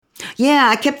Yeah,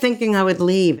 I kept thinking I would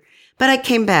leave, but I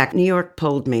came back. New York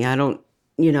pulled me. I don't,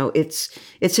 it's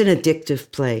an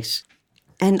addictive place.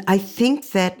 And I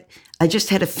think that I just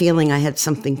had a feeling I had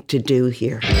something to do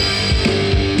here.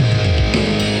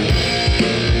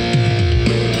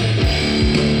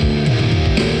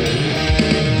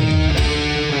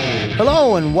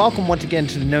 Hello and welcome once again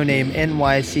to the No Name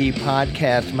NYC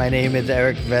podcast. My name is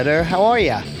Eric Vedder. How are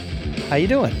ya? How you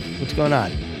doing? What's going on?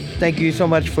 Thank you so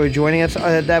much for joining us.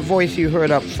 That voice you heard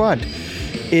up front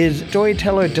is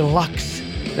Storyteller Deluxe.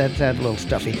 That's a little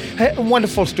stuffy. A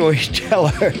wonderful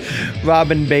storyteller,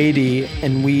 Robin Bady,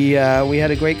 and we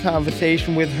had a great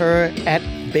conversation with her at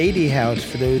Bady House.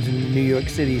 For those in the New York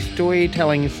City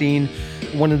storytelling scene,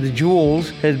 one of the jewels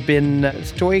has been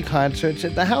story concerts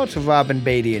at the house of Robin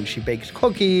Bady, and she bakes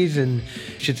cookies, and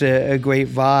she's a great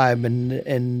vibe,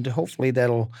 and hopefully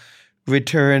that'll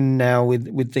return now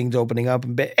with things opening up.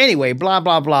 But anyway, blah,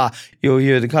 blah, blah. You'll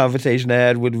hear the conversation I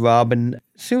had with Robin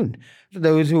soon. For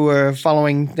those who are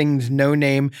following things No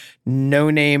Name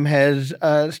has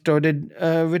started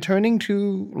returning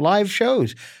to live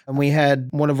shows. And we had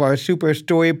one of our super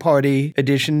story party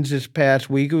editions this past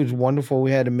week. It was wonderful. We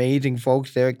had amazing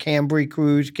folks there. Cambry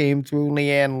Cruz came through,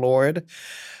 Leanne Lord.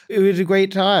 It was a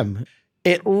great time.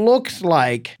 It looks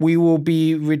like we will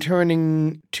be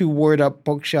returning to Word Up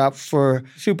Bookshop for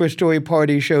Super Story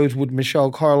Party shows with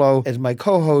Michelle Carlo as my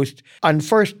co-host on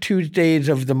first Tuesdays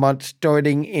of the month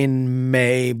starting in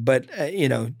May. But,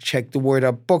 check the Word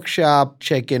Up Bookshop,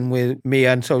 check in with me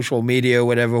on social media,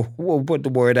 whatever. We'll put the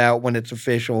word out when it's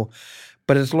official.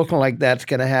 But it's looking like that's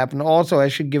going to happen. Also, I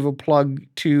should give a plug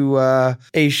to a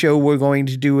show we're going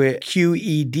to do at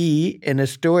QED in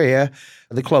Astoria,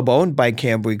 the club owned by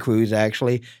Cambry Cruz,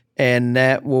 actually. And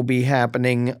that will be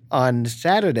happening on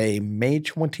Saturday, May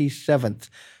 27th,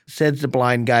 says the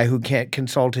blind guy who can't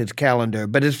consult his calendar.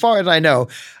 But as far as I know,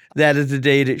 that is the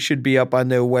date. It should be up on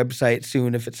their website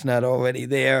soon if it's not already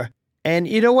there. And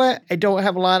you know what? I don't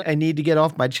have a lot I need to get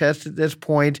off my chest at this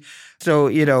point. So,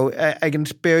 I can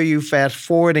spare you fast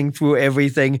forwarding through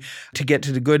everything to get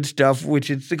to the good stuff, which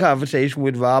is the conversation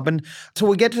with Robin. So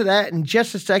we'll get to that in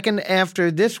just a second after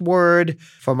this word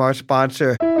from our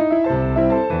sponsor.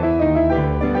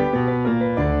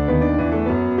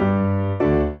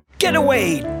 Get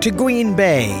away to Green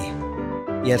Bay.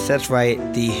 Yes, that's right.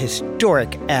 The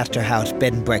historic Astor House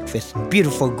Bed and Breakfast in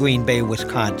beautiful Green Bay,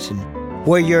 Wisconsin,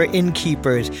 where your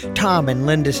innkeepers, Tom and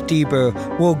Linda Stieber,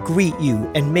 will greet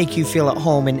you and make you feel at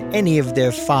home in any of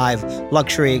their 5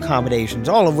 luxury accommodations,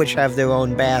 all of which have their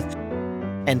own bath,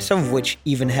 and some of which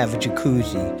even have a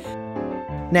jacuzzi.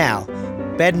 Now,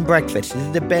 bed and breakfast. This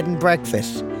is the bed and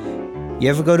breakfast. You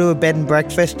ever go to a bed and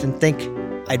breakfast and think,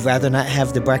 I'd rather not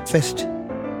have the breakfast?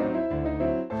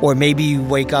 Or maybe you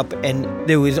wake up and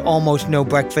there was almost no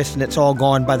breakfast and it's all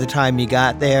gone by the time you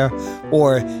got there.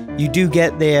 Or you do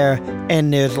get there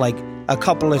and there's like a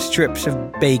couple of strips of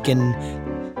bacon,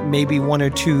 maybe 1 or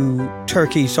 2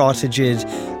 turkey sausages,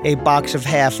 a box of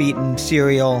half-eaten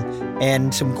cereal,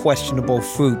 and some questionable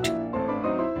fruit.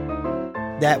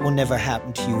 That will never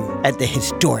happen to you at the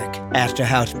historic Astor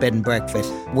House Bed and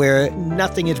Breakfast, where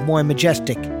nothing is more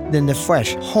majestic than the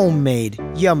fresh, homemade,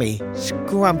 yummy,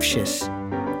 scrumptious.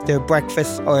 Their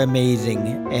breakfasts are amazing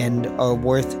and are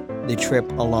worth the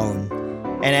trip alone.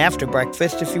 And after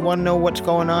breakfast, if you want to know what's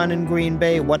going on in Green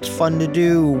Bay, what's fun to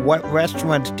do, what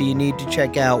restaurants do you need to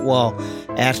check out, well,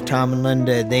 ask Tom and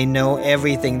Linda. They know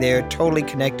everything. They're totally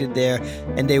connected there,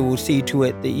 and they will see to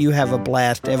it that you have a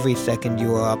blast every second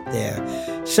you are up there.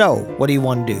 So, what do you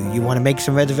want to do? You want to make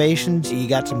some reservations? You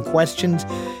got some questions?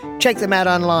 Check them out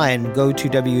online. Go to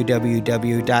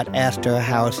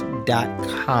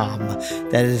www.astorhouse.com.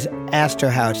 That is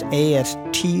Astorhouse,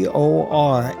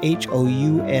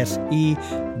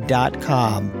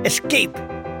 ASTORHOUSE.com. Escape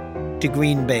to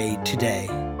Green Bay today.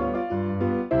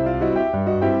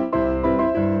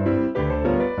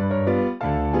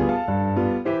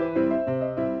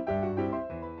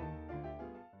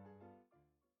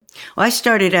 Well, I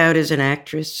started out as an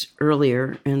actress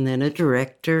earlier and then a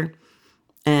director.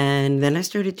 And then I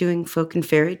started doing folk and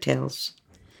fairy tales.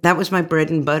 That was my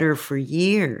bread and butter for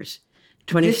years,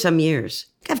 20-some years.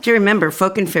 You have to remember,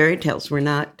 folk and fairy tales were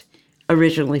not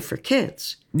originally for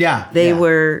kids. Yeah. They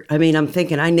were, I'm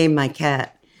thinking, I named my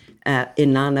cat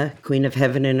Inanna, Queen of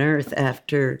Heaven and Earth,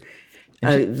 after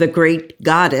the great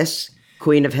goddess,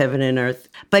 Queen of Heaven and Earth.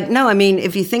 But no,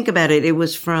 if you think about it, it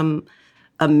was from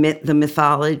the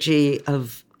mythology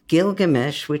of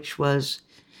Gilgamesh,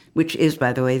 which is,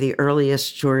 by the way, the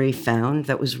earliest story found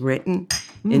that was written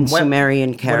in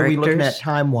Sumerian characters. What are we looking at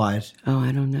time-wise? Oh,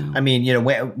 I don't know.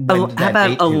 When how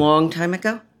about a long time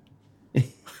ago?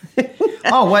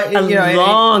 Oh, what? A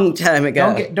long time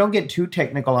ago. Don't get too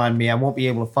technical on me. I won't be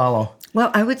able to follow.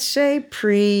 Well, I would say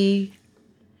pre-Judeo,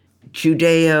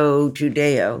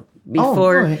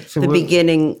 before the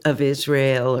beginning of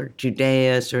Israel or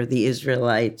Judaeus or the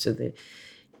Israelites or the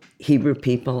Hebrew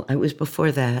people. It was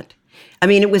before that. I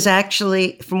mean, it was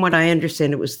actually, from what I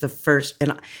understand, it was the first,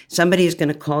 and somebody is going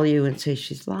to call you and say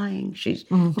she's lying. She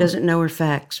doesn't know her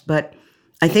facts, but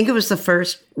I think it was the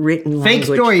first written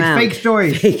language Fake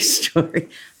story.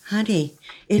 Honey,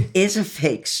 it is a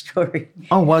fake story.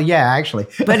 Oh, well, yeah, actually.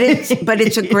 but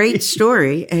it's a great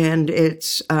story, and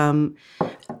it's and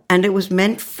it was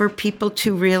meant for people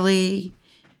to really,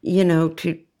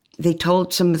 they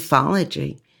told some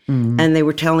mythology. And they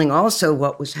were telling also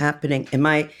what was happening.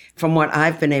 From what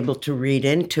I've been able to read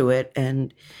into it,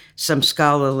 and some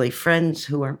scholarly friends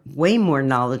who are way more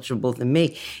knowledgeable than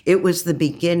me, it was the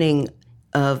beginning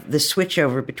of the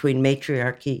switchover between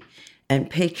matriarchy and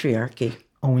patriarchy.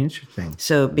 Oh, interesting.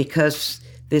 So because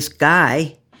this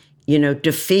guy,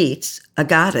 defeats a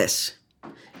goddess,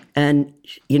 and,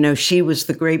 she was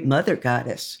the great mother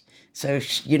goddess. So,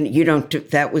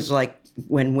 that was like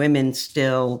when women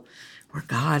still were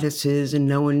goddesses and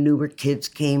no one knew where kids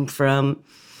came from.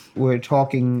 We're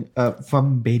talking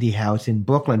from Bady House in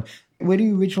Brooklyn. Where do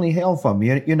you originally hail from?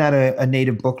 You're not a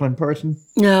native Brooklyn person?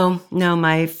 No.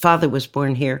 My father was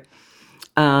born here.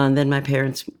 Then my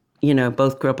parents,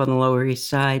 both grew up on the Lower East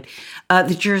Side.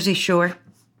 The Jersey Shore.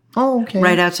 Oh, okay.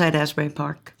 Right outside Asbury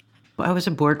Park. I was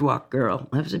a boardwalk girl.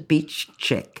 I was a beach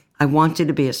chick. I wanted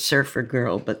to be a surfer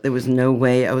girl, but there was no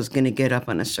way I was going to get up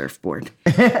on a surfboard.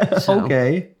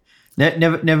 Okay.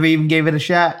 Never even gave it a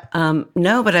shot?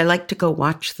 No, but I like to go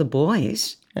watch the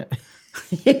boys.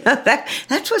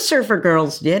 That's what surfer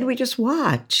girls did. We just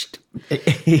watched.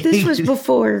 This was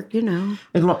before,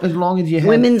 As long as you had...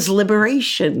 women's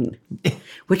liberation,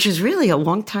 which is really a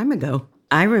long time ago.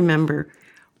 I remember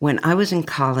when I was in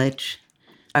college,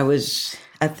 I was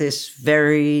at this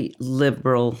very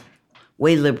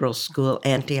way liberal school,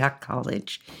 Antioch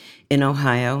College in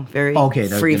Ohio, very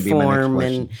free-form,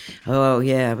 and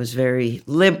it was very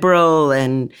liberal,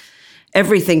 and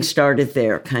everything started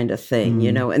there, kind of thing,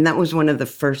 And that was one of the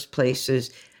first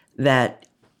places that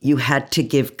you had to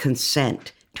give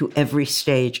consent to every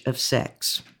stage of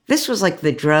sex. This was like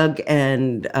the drug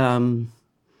and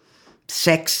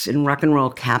sex and rock and roll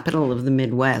capital of the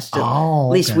Midwest. At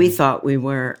least we thought we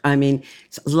were. I mean,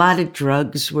 a lot of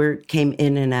drugs came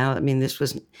in and out. I mean, this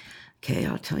was. Okay,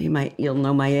 I'll tell you you'll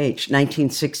know my age.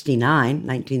 1969,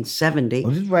 1970.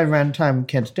 Well, this is right around the time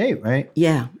Kent State, right?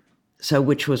 Yeah. So,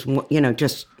 which was,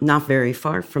 just not very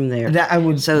far from there. That's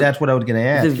what I was going to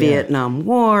ask. The Vietnam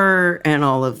War and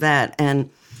all of that.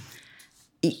 And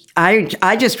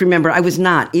I just remember I was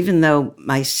not, even though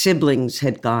my siblings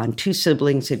had gone, 2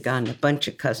 siblings had gone, a bunch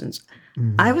of cousins,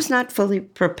 I was not fully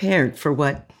prepared for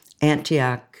what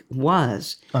Antioch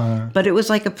was. But it was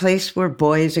like a place where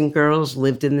boys and girls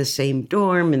lived in the same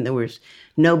dorm, and there was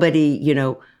nobody,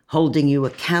 holding you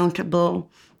accountable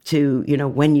to,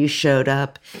 when you showed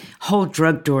up. Whole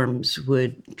drug dorms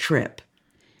would trip.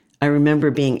 I remember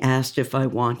being asked if I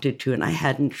wanted to, and I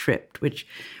hadn't tripped, which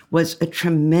was a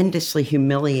tremendously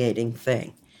humiliating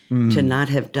thing to not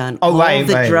have done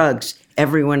the drugs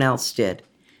everyone else did.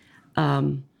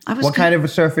 What kind of a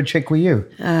surfer chick were you?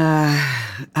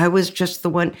 I was just the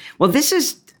one. Well,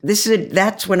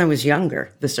 that's when I was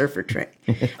younger, the surfer trick.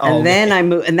 Then I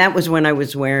moved, and that was when I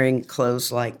was wearing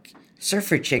clothes like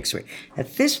surfer chicks wear.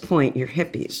 At this point, you're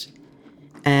hippies,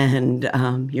 and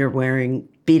you're wearing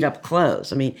beat up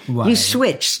clothes. I mean, you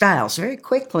switch styles very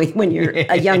quickly when you're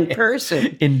a young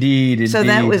person. Indeed. So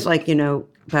that was like,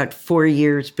 about 4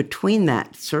 years between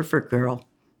that. Surfer Girl.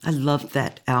 I loved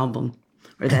that album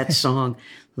or that song.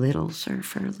 Little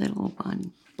surfer, little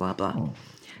one, blah, blah. Oh.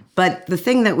 But the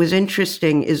thing that was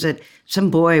interesting is that some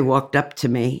boy walked up to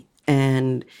me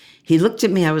and he looked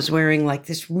at me. I was wearing like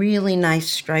this really nice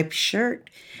striped shirt.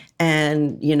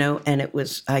 And, and it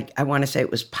was, I want to say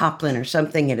it was poplin or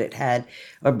something. And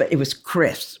but it was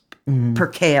crisp,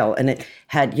 percale. And it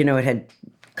had, it had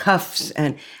cuffs.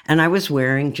 And I was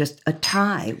wearing just a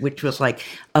tie, which was like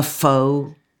a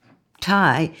faux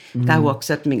tie. Guy walks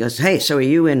up to me and goes, "Hey, so are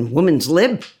you in women's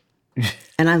lib?"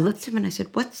 And I looked at him and I said,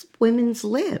 "What's women's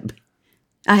lib?"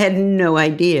 I had no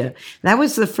idea. That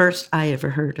was the first I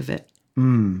ever heard of it.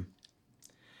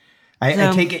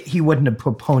 I take it he wasn't a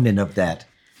proponent of that.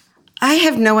 I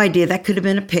have no idea. That could have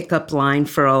been a pickup line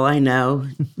for all I know.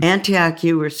 Antioch,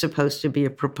 you were supposed to be a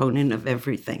proponent of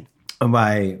everything.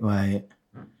 Right.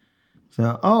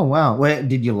 So, oh, wow. Well,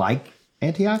 did you like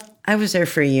Antioch? I was there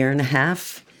for a year and a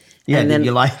half. Yeah, and did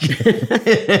you like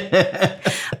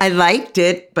it? I liked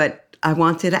it, but I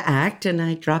wanted to act, and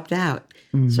I dropped out.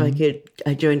 So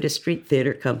I joined a street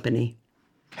theater company.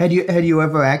 Had you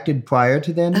ever acted prior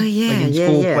to then? Oh, yeah, like in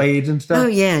school plays and stuff? Oh,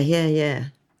 yeah.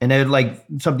 And it was like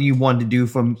something you wanted to do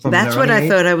from That's an what early I age?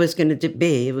 thought I was going to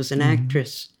be. It was an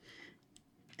actress.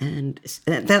 And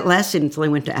that lasted until I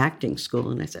went to acting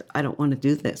school, and I said, I don't want to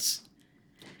do this.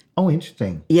 Oh,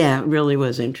 interesting. Yeah, it really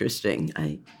was interesting.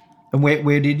 And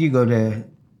where did you go to?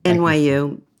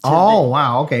 NYU. Oh,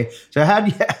 wow. Okay. So how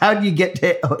do you get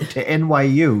to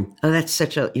NYU? Oh, that's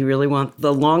you really want,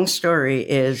 the long story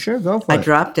is. Sure, go for I it.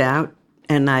 dropped out,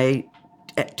 and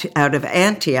out of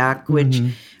Antioch,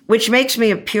 which makes me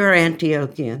a pure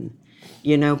Antiochian.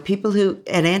 People who,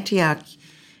 at Antioch,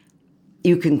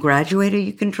 you can graduate or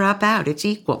you can drop out. It's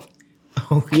equal.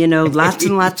 Okay. Lots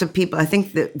and lots of people. I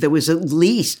think that there was at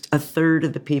least a third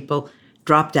of the people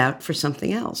dropped out for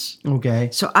something else. Okay.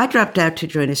 So I dropped out to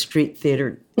join a street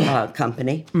theater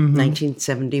company,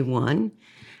 1971.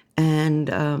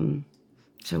 And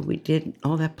so we did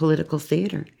all that political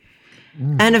theater.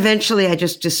 And eventually I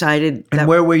just decided that... And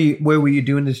where were you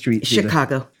doing the street theater?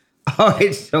 Chicago. All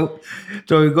right, so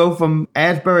we go from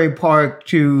Asbury Park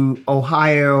to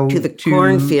Ohio to the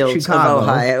cornfields Chicago. of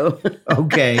Ohio.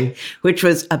 Okay. Which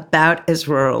was about as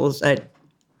rural as I'd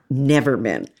never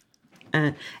been.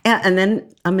 And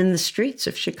then I'm in the streets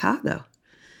of Chicago.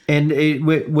 And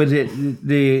was it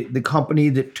the company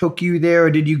that took you there,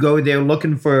 or did you go there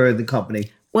looking for the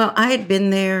company? Well, I had been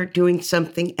there doing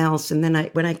something else, and then I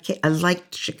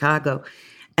liked Chicago,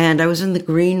 and I was in the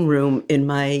green room in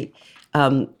my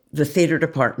the theater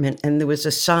department, and there was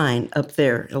a sign up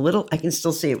there, I can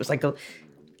still see it. It was like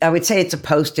I would say it's a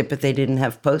Post-it, but they didn't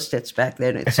have Post-its back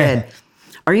then. It said,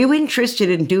 "Are you interested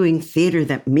in doing theater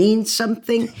that means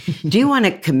something? Do you want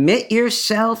to commit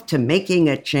yourself to making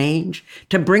a change,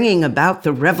 to bringing about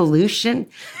the revolution?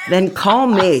 Then call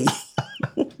me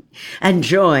and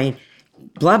join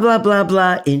blah, blah, blah,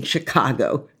 blah in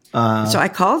Chicago." So I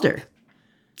called her,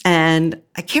 and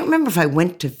I can't remember if I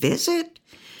went to visit.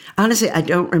 Honestly, I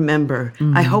don't remember.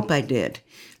 I hope I did,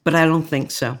 but I don't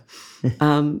think so.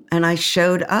 And I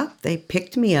showed up. They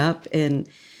picked me up, and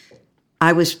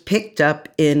I was picked up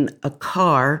in a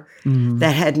car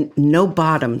that had no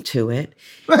bottom to it.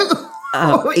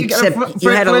 Except you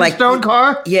had a Flintstone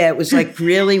car? Yeah, it was like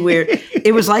really weird.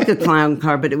 It was like a clown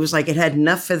car, but it was like it had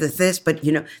enough for this, but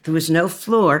there was no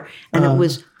floor, and it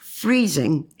was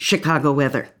freezing Chicago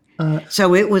weather.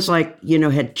 So it was like,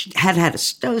 had a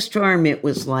snowstorm. It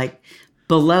was like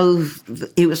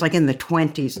it was like in the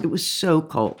 20s. It was so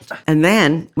cold. And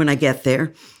then when I get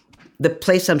there, the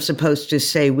place I'm supposed to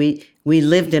say, we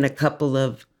lived in a couple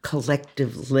of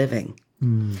collective living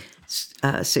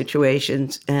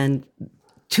situations. And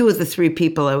two of the three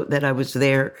people that I was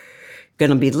there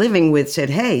going to be living with said,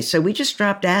 "Hey, so we just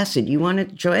dropped acid. You want to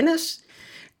join us?"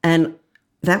 And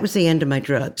that was the end of my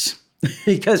drugs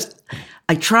because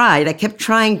I kept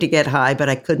trying to get high, but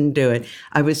I couldn't do it.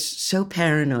 I was so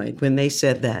paranoid when they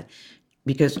said that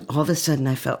because all of a sudden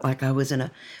I felt like I was in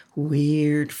a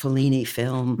weird Fellini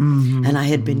film and I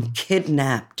had been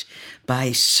kidnapped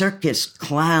by circus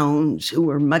clowns who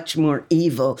were much more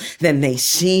evil than they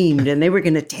seemed, and they were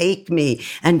going to take me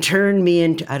and turn me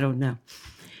into, I don't know.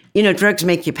 Drugs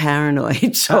make you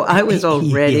paranoid, so I was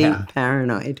already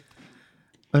paranoid.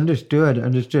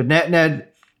 Understood. Now,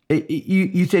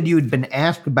 you said you had been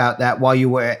asked about that while you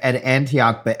were at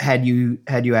Antioch, but had you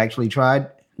actually tried?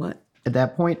 What? At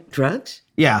that point? Drugs?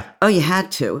 Yeah. Oh, you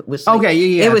had to. It was okay.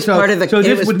 Yeah. It was part of the. So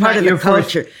this was part not of your the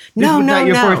culture. Not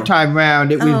your first time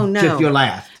round. It was just your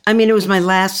last. I mean, it was my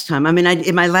last time. I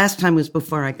mean, my last time was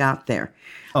before I got there.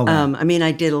 Okay. I mean,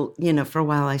 I did. For a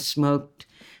while, I smoked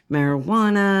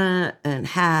marijuana and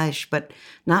hash, but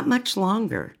not much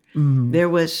longer. There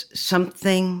was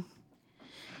something.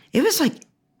 It was like.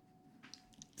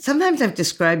 Sometimes I've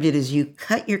described it as you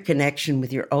cut your connection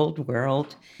with your old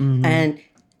world and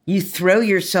you throw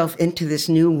yourself into this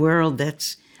new world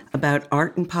that's about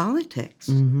art and politics.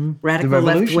 Radical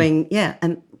left wing. Yeah,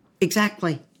 and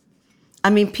exactly. I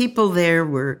mean, people there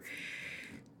were,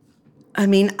 I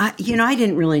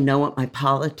didn't really know what my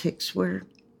politics were.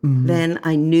 Then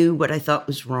I knew what I thought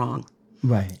was wrong.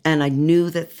 Right. And I knew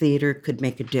that theater could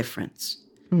make a difference.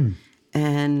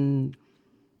 And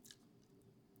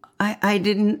I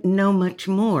didn't know much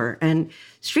more. And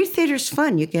street theater's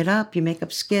fun. You get up, you make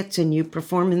up skits, and you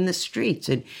perform in the streets.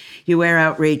 And you wear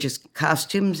outrageous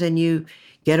costumes, and you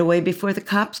get away before the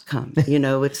cops come.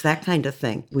 It's that kind of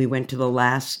thing. We went to the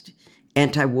last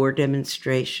anti-war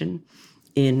demonstration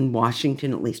in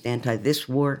Washington, at least anti-this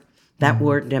war that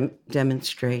war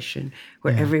demonstration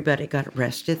where everybody got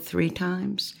arrested 3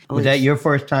 times. Was that your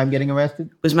first time getting arrested?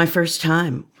 It was my first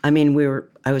time. I mean,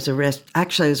 I was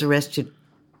arrested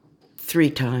 3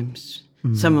 times.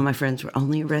 Some of my friends were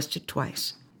only arrested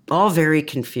twice. All very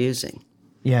confusing.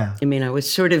 Yeah. I mean, I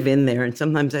was sort of in there, and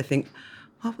sometimes I think,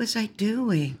 what was I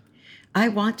doing? I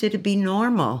wanted to be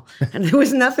normal, and there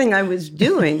was nothing I was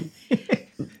doing.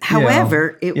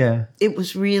 However, it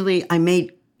was really, I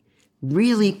made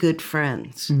really good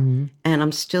friends, and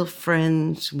I'm still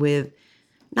friends with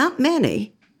not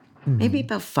many, maybe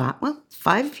about 5. Well,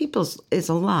 5 people is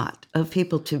a lot of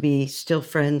people to be still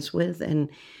friends with. And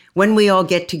when we all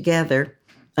get together,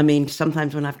 I mean,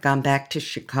 sometimes when I've gone back to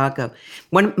Chicago,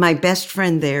 my best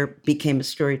friend there became a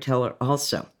storyteller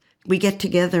also. We get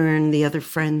together and the other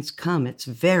friends come. It's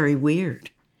very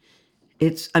weird.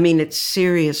 It's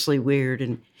seriously weird.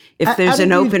 And if there's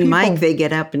an open mic, they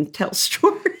get up and tell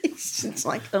stories. It's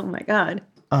like, oh my God.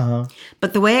 Uh-huh.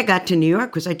 But the way I got to New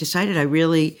York was I decided I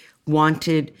really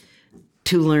wanted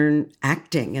to learn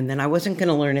acting. And then I wasn't going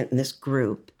to learn it in this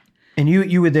group. And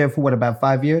you were there for what, about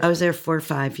 5 years? I was there for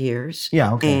 5 years.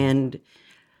 Yeah, okay. And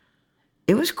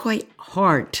it was quite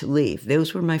hard to leave.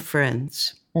 Those were my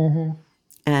friends. Mm-hmm.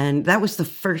 And that was the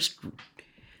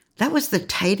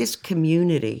tightest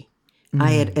community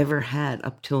I had ever had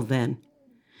up till then.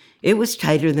 It was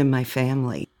tighter than my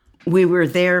family. We were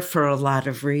there for a lot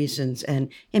of reasons. And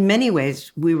in many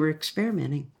ways, we were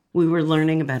experimenting. We were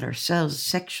learning about ourselves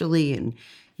sexually. And,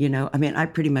 I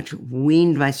pretty much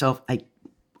weaned myself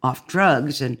off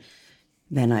drugs. And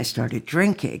then I started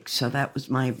drinking. So that was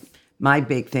my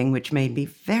big thing, which made me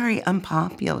very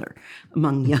unpopular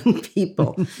among young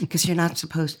people because you're not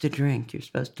supposed to drink. You're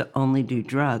supposed to only do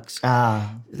drugs.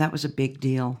 That was a big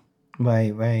deal.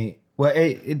 Right. Well,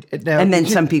 and then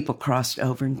some people crossed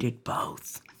over and did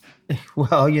both.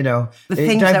 Well,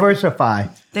 diversify.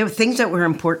 There were things that were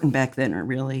important back then are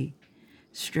really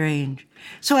strange.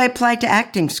 So I applied to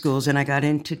acting schools, and I got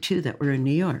into 2 that were in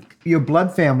New York. Your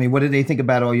blood family, what did they think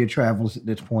about all your travels at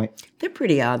this point? They're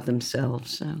pretty odd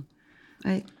themselves, so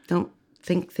I don't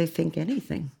think they think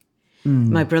anything.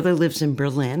 My brother lives in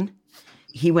Berlin.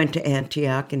 He went to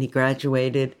Antioch, and he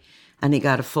graduated, and he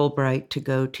got a Fulbright to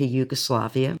go to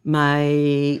Yugoslavia.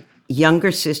 My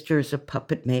younger sister is a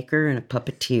puppet maker and a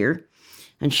puppeteer,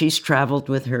 and she's traveled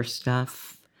with her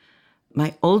stuff.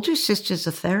 My older sister's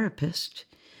a therapist,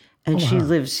 and she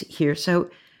lives here. So,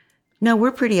 no, we're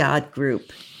a pretty odd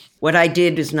group. What I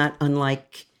did is not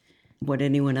unlike what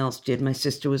anyone else did. My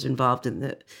sister was involved in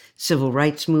the civil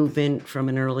rights movement from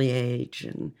an early age,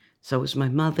 and so was my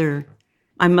mother.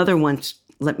 My mother once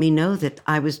let me know that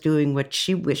I was doing what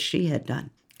she wished she had done,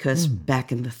 because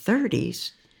back in the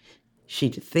 30s, she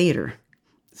did theater.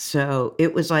 So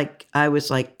it was like, I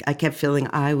kept feeling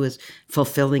I was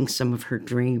fulfilling some of her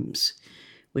dreams,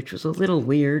 which was a little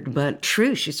weird, but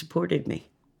true. She supported me.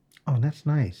 Oh, that's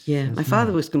nice. Yeah. That's my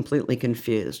father was completely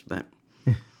confused, but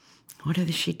what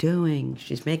is she doing?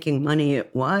 She's making money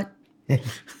at what?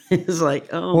 It's like,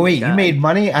 oh, well, wait, my God. You made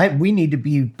money? We need to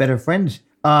be better friends.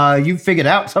 You figured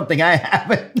out something I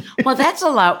haven't. Well, that's a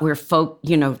lot where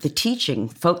the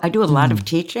teaching. I do a lot of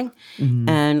teaching,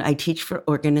 and I teach for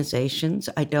organizations.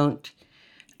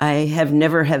 I have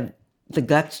never had the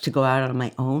guts to go out on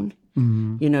my own.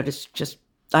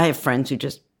 I have friends who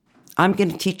I'm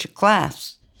going to teach a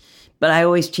class, but I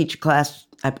always teach a class.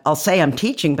 I'll say I'm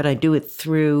teaching, but I do it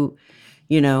through,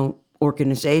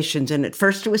 organizations. And at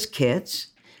first it was kids,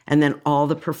 and then all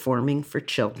the performing for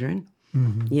children.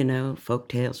 Folk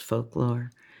tales,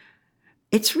 folklore.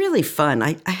 It's really fun.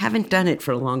 I haven't done it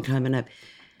for a long time, and I've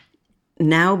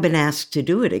now been asked to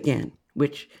do it again,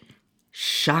 which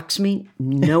shocks me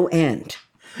no end.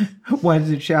 Why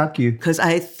does it shock you? Because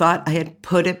I thought I had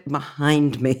put it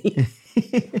behind me.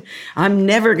 I'm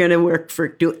never going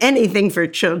to do anything for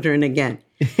children again.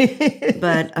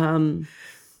 But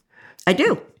I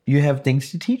do. You have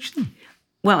things to teach them.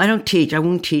 Well, I don't teach. I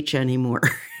won't teach anymore.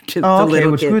 To the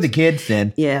little well, kids. Screw the kids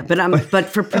then. Yeah, but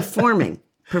for performing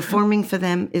for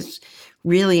them is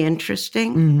really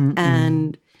interesting,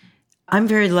 and I'm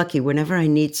very lucky. Whenever I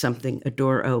need something, a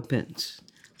door opens.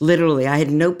 Literally, I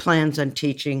had no plans on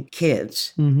teaching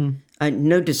kids.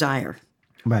 No desire.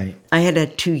 Right. I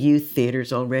had 2 youth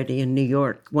theaters already in New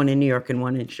York, one in New York and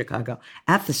one in Chicago,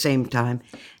 at the same time,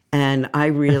 and I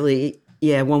really,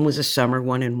 one was a summer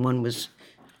one and one was,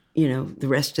 the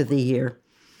rest of the year.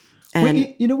 And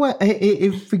well, you know what?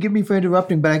 Forgive me for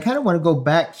interrupting, but I kind of want to go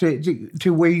back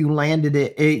to where you landed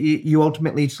it. You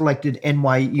ultimately selected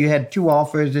NYU. You had 2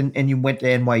 offers, and you went to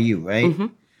NYU, right?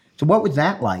 So what was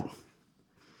that like?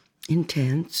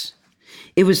 Intense.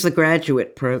 It was the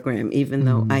graduate program, even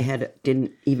though I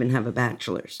didn't even have a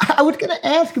bachelor's. I was going to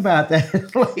ask about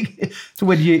that. So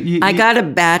when I got a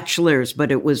bachelor's,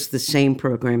 but it was the same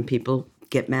program people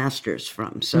get masters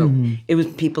from. So it was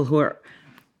people who are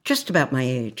just about my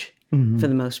age for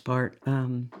the most part.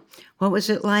 What was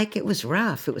it like? It was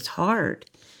rough. It was hard.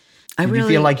 Did you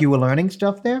feel like you were learning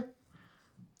stuff there?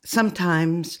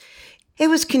 Sometimes it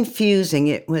was confusing.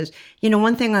 It was,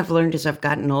 one thing I've learned as I've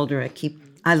gotten older,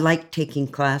 I like taking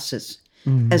classes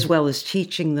as well as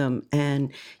teaching them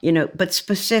and, but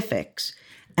specifics.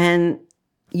 And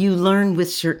you learn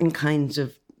with certain kinds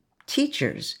of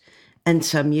teachers and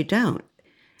some you don't.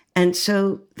 And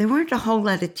so there weren't a whole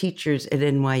lot of teachers at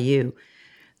NYU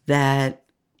that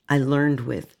I learned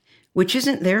with, which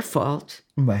isn't their fault.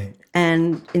 Right.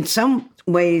 And in some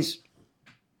ways,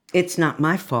 it's not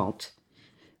my fault.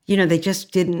 They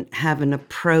just didn't have an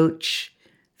approach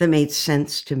that made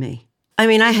sense to me. I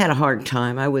mean, I had a hard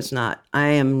time. I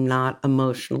am not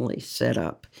emotionally set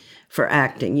up for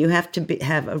acting. You have to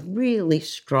have a really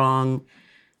strong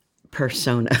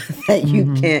persona that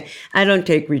you can't. I don't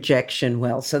take rejection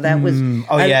well. So that was...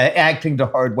 acting the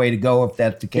hard way to go if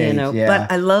that's the case. But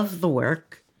I love the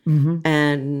work.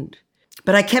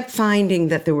 But I kept finding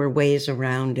that there were ways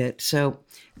around it. So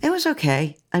it was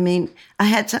okay. I mean,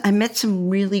 I met some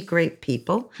really great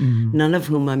people, none of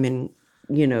whom I'm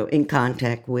in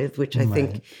contact with, which I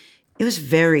think it was a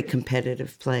very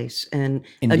competitive place. And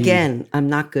again, I'm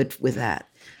not good with that.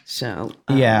 So,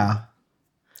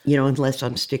 unless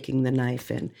I'm sticking the knife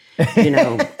in,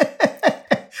 and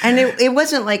it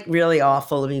wasn't like really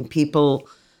awful. I mean, people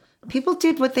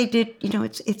did what they did.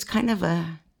 It's kind of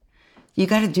you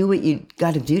got to do what you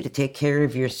got to do to take care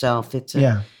of yourself. It's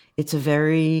a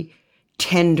very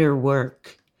tender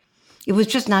work. It was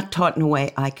just not taught in a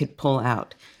way I could pull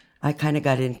out. I kind of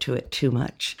got into it too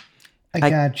much. I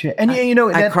gotcha. And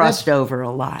I crossed over a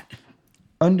lot.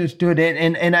 Understood.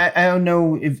 And I don't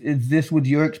know if this was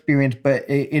your experience, but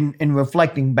in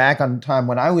reflecting back on the time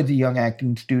when I was a young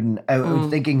acting student, I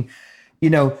was thinking,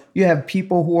 you have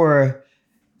people who are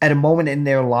at a moment in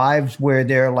their lives where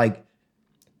they're like,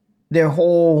 their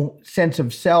whole sense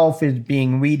of self is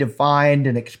being redefined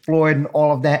and explored and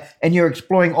all of that. And you're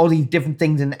exploring all these different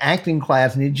things in acting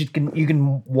class, and you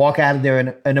can walk out of there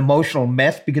in an emotional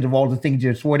mess because of all the things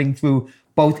you're sorting through,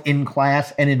 both in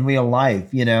class and in real life,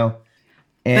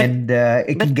 And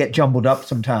it can get jumbled up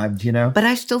sometimes, But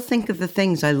I still think of the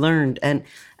things I learned. And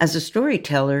as a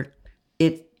storyteller,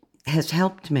 it has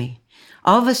helped me.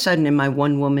 All of a sudden in my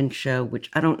one-woman show, which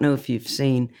I don't know if you've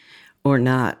seen or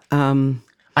not,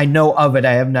 I know of it.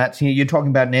 I have not seen it. You're talking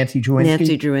about Nacy Drewinsky?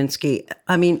 Nacy Drewinsky.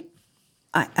 I mean,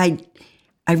 I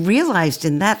realized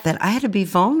in that I had to be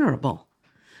vulnerable.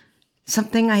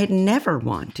 Something I had never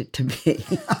wanted to be.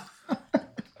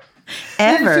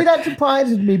 Ever. See, that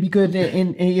surprises me because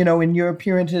in your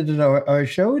appearances in our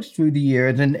shows through the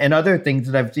years and other things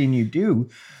that I've seen you do,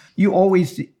 you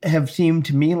always have seemed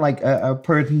to me like a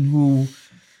person who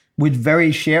was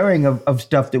very sharing of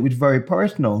stuff that was very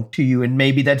personal to you. And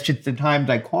maybe that's just the times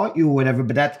I caught you or whatever,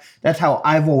 but that's how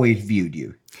I've always viewed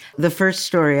you. The first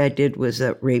story I did was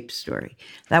a rape story.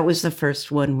 That was the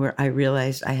first one where I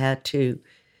realized I had to...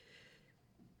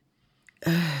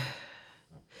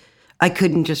 I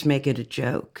couldn't just make it a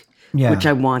joke, which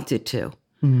I wanted to.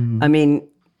 I mean,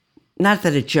 not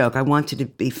that a joke. I wanted to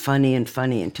be funny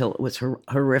until it was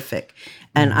horrific.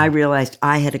 And I realized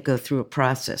I had to go through a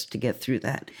process to get through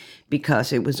that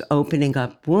because it was opening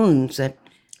up wounds that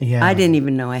I didn't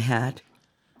even know I had,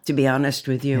 to be honest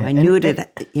with you. I knew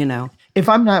it, If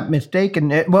I'm not mistaken,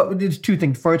 there's two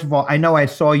things. First of all, I know I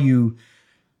saw you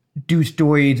do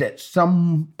stories at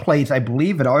some place, I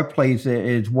believe at our place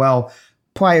as well,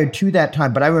 prior to that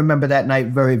time. But I remember that night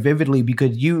very vividly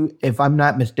because you, if I'm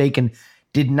not mistaken,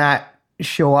 did not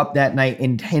show up that night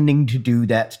intending to do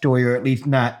that story, or at least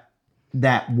not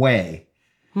that way.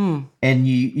 And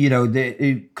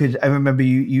because I remember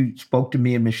you spoke to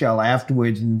me and Michelle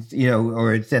afterwards, and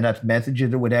or sent us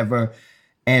messages or whatever,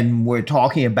 and we're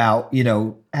talking about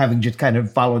having just kind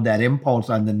of followed that impulse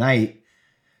on the night.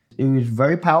 It was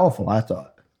very powerful, I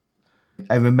thought.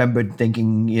 I remembered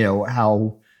thinking,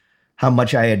 how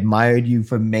much I admired you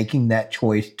for making that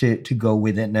choice to go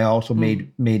with it, and I also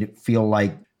made it feel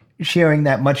like sharing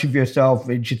that much of yourself,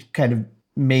 it just kind of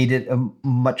made it a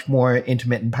much more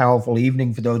intimate and powerful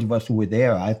evening for those of us who were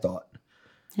there, I thought.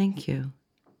 Thank you.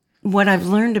 What I've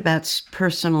learned about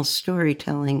personal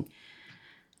storytelling,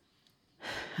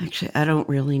 actually, I don't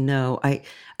really know.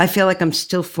 I feel like I'm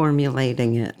still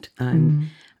formulating it.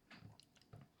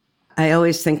 I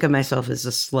always think of myself as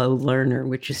a slow learner,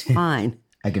 which is fine.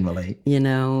 I can relate.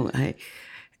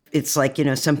 it's like,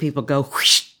 some people go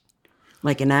whoosh,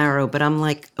 like an arrow, but I'm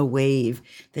like a wave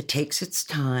that takes its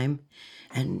time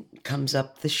and comes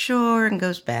up the shore and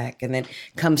goes back and then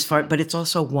comes far, but it's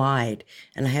also wide,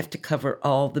 and I have to cover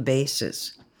all the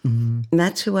bases. Mm-hmm. And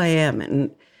that's who I am.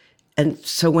 And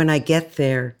so when I get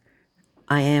there,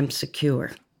 I am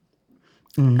secure.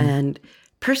 Mm-hmm. And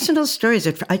personal stories,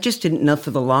 I just didn't know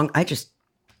for the long, I just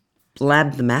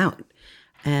blabbed them out.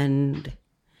 And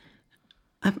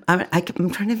I'm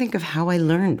trying to think of how I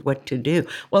learned what to do.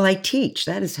 Well, I teach.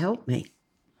 That has helped me.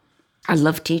 I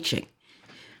love teaching.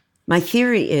 My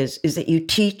theory is that you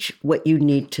teach what you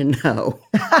need to know.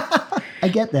 I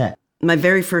get that. My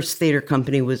very first theater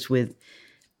company was with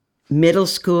middle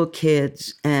school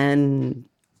kids and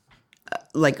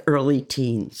like early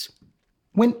teens.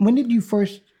 When did you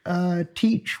first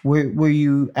teach? Were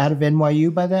you out of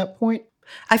NYU by that point?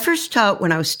 I first taught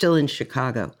when I was still in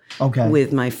Chicago. Okay.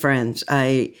 With my friends.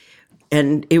 And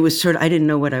it was I didn't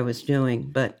know what I was doing,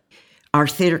 but our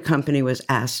theater company was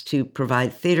asked to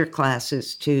provide theater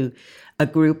classes to a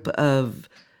group of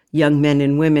young men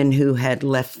and women who had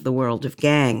left the world of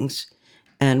gangs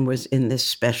and was in this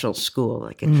special school,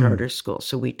 like a charter school.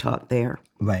 So we taught there.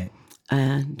 Right.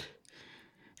 And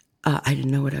I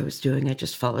didn't know what I was doing. I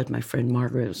just followed my friend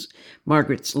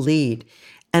Margaret's lead.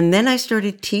 And then I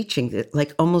started teaching it,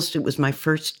 like almost it was my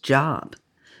first job,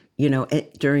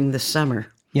 during the summer.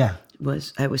 Yeah.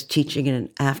 I was teaching in an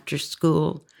after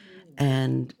school,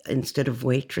 and instead of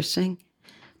waitressing,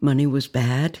 money was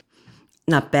bad.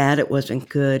 Not bad, it wasn't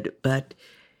good, but,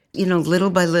 little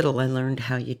by little I learned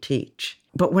how you teach.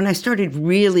 But when I started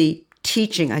really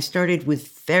teaching, I started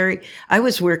with I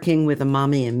was working with a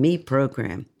Mommy and Me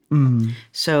program. Mm-hmm.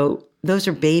 So those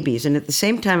are babies. And at the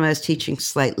same time, I was teaching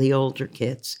slightly older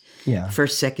kids. Yeah.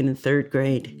 First, second, and third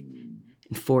grade,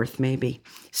 and fourth maybe.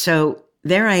 So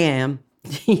there I am,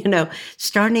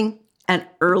 starting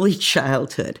at early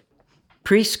childhood,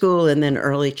 preschool and then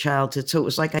early childhood. So it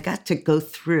was like I got to go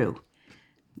through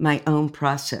my own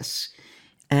process.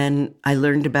 And I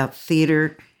learned about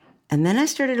theater. And then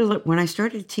when I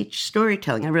started to teach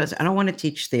storytelling, I realized I don't want to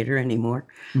teach theater anymore.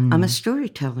 Mm. I'm a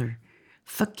storyteller.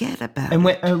 Forget about it.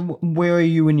 And where are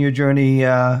you in your journey?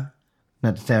 Not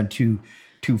to sound too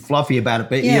fluffy about it,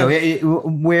 but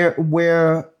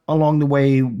where along the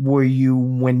way were you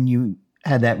when you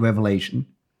had that revelation?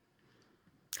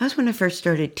 That was when I first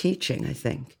started teaching, I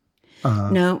think. Uh-huh.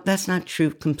 No, that's not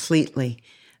true completely.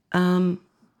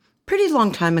 Pretty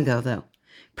long time ago, though.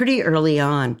 Pretty early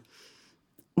on.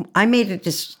 I made a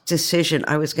decision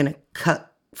I was going to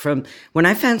cut from... When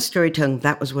I found storytelling,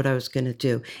 that was what I was going to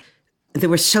do. There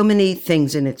were so many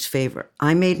things in its favor.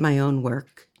 I made my own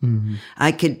work. Mm-hmm.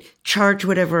 I could charge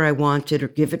whatever I wanted or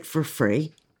give it for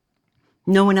free.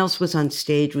 No one else was on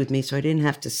stage with me, so I didn't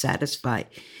have to satisfy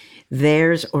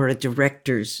theirs or a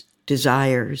director's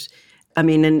desires.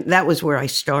 And that was where I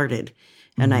started.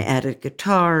 And I added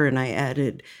guitar and I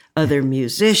added other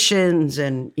musicians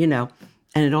and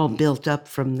it all built up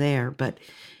from there.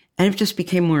 And it just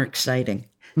became more exciting.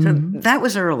 So that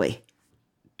was early.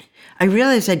 I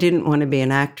realized I didn't want to be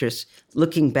an actress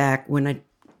looking back when I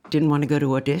didn't want to go to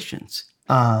auditions.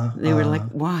 They were like,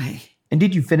 why? And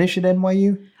did you finish at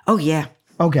NYU? Oh, yeah.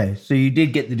 Okay, so you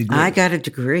did get the degree. I got a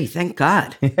degree, thank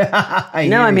God.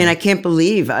 I can't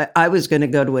believe I was going to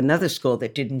go to another school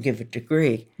that didn't give a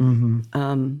degree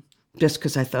just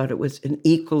because I thought it was an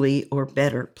equally or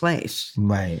better place.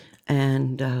 Right.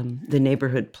 And the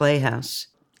neighborhood playhouse.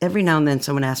 Every now and then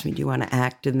someone asked me, do you want to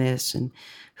act in this? And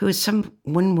who is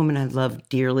one woman I love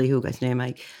dearly, who guy's name,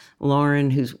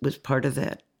 Lauren, who was part of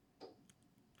that.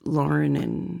 Lauren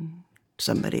and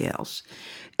somebody else.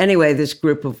 Anyway, this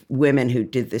group of women who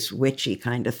did this witchy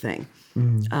kind of thing.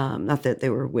 Not that they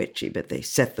were witchy, but they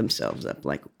set themselves up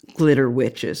like glitter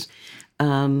witches.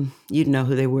 You'd know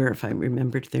who they were if I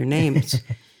remembered their names.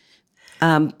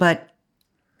 But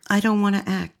I don't want to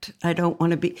act. I don't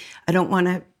want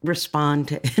to respond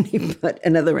to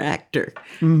another actor.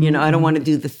 Mm-hmm. I don't want to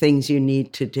do the things you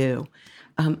need to do.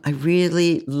 I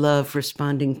really love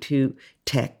responding to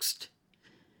text,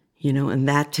 and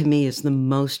that to me is the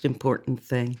most important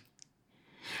thing.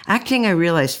 Acting, I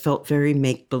realized, felt very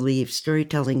make-believe.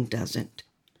 Storytelling doesn't.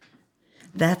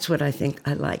 That's what I think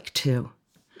I like too,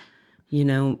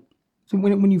 So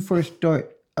when you first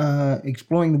start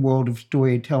exploring the world of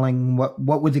storytelling, what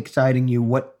was exciting you?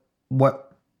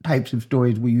 What types of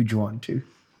stories were you drawn to?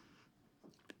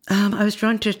 I was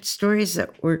drawn to stories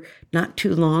that were not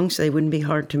too long, so they wouldn't be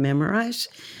hard to memorize.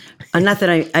 Not that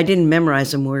I didn't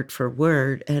memorize them word for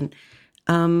word. And,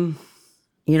 I'm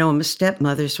a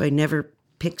stepmother, so I never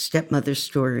pick stepmother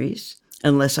stories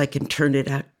unless I can turn it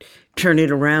out turn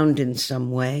it around in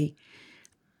some way.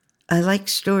 I like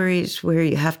stories where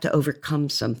you have to overcome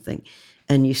something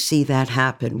and you see that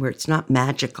happen, where it's not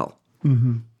magical.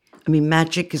 Mm-hmm. I mean,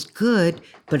 magic is good,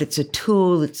 but it's a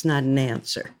tool. It's not an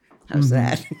answer. How's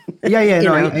that?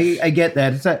 I get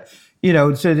that. It's not,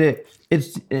 so that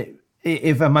it's,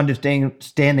 if I'm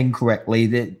understanding correctly,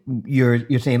 that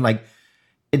you're saying like,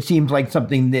 it seems like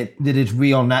something that is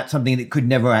real, not something that could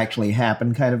never actually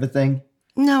happen, kind of a thing.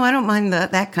 No, I don't mind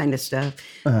that kind of stuff.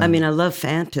 I mean, I love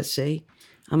fantasy.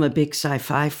 I'm a big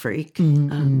sci-fi freak,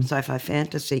 sci-fi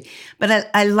fantasy. But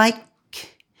I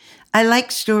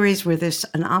like stories where there's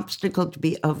an obstacle to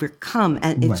be overcome,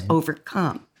 and it's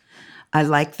overcome. I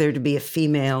like there to be a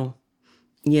female,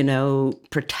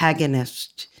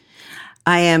 protagonist.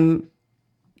 I am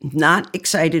not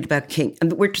excited about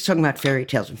we're just talking about fairy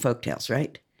tales and folk tales,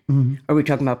 right? Mm-hmm. Or are we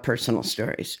talking about personal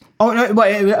stories? Oh, no,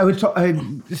 I was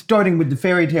starting with the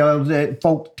fairy tales,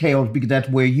 folk tales, because that's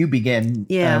where you began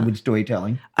with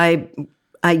storytelling. I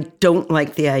don't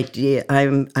like the idea. I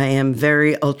am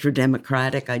very ultra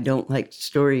democratic. I don't like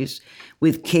stories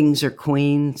with kings or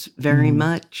queens very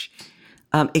much,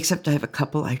 except I have a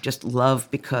couple I just love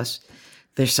because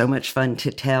they're so much fun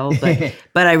to tell.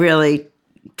 But I really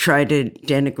try to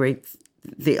denigrate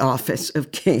the office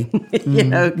of king,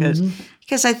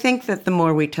 because I think that the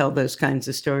more we tell those kinds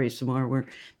of stories, the more we're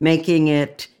making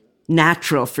it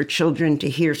natural for children to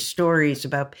hear stories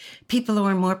about people who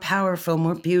are more powerful,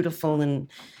 more beautiful, and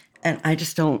I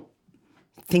just don't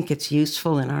think it's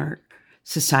useful in our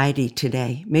society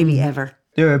today, maybe ever.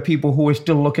 There are people who are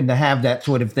still looking to have that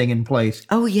sort of thing in place.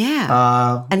 Oh,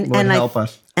 yeah. And help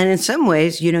us. And in some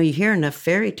ways, you hear enough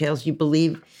fairy tales, you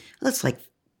believe, it's like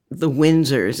the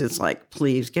Windsors. It's like,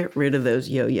 please get rid of those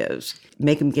yo-yos.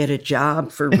 Make them get a job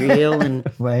for real and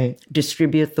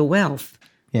distribute the wealth.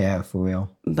 Yeah, for real.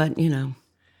 But,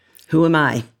 who am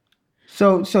I?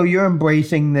 So you're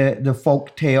embracing the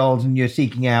folk tales, and you're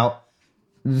seeking out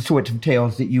the sorts of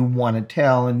tales that you want to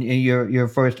tell, and your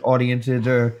first audiences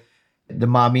are the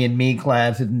mommy and me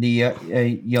class and the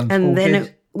young school and then kids.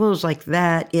 It was like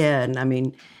that, yeah. And I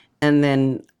mean, and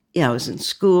then I was in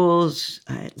schools,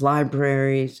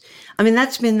 libraries. I mean,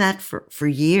 that's been that for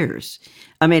years.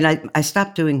 I mean, I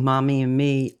stopped doing mommy and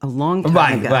me a long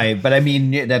time ago. Right. But I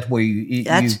mean, that's where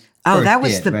that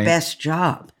was the best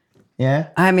job. Yeah.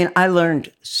 I mean, I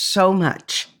learned so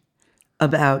much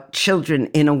about children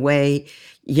in a way,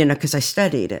 because I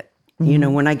studied it.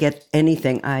 Mm-hmm. When I get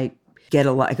anything, I go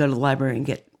to the library and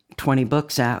get 20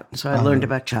 books out. So I learned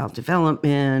about child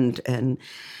development and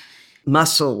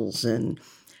muscles and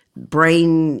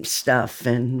brain stuff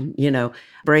and,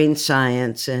 brain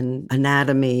science and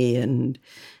anatomy and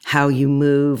how you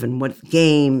move and what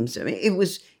games. I mean,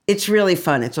 it's really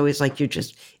fun. It's always like you're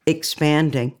just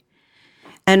expanding.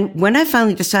 And when I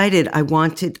finally decided I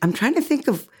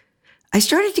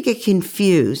started to get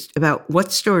confused about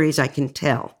what stories I can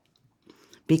tell,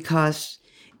 because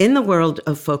in the world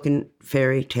of folk and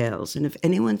fairy tales, and if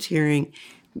anyone's hearing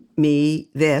me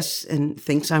this and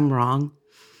thinks I'm wrong,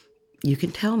 you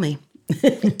can tell me.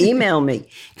 Email me,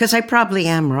 because I probably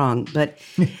am wrong. But,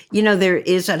 there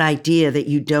is an idea that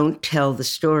you don't tell the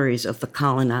stories of the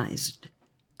colonized.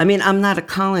 I mean, I'm not a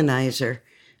colonizer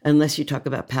unless you talk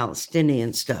about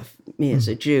Palestinian stuff, me as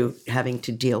a Jew having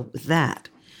to deal with that.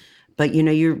 But,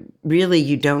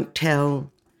 you don't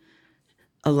tell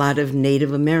a lot of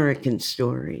Native American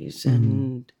stories.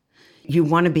 And you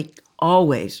want to be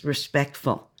always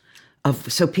respectful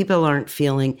so people aren't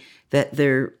feeling that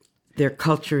their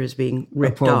culture is being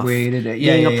ripped off,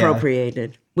 being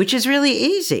appropriated, which is really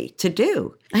easy to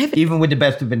do. Even with the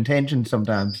best of intentions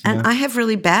sometimes. And I have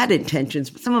really bad intentions.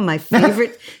 But some of my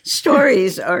favorite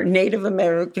stories are Native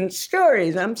American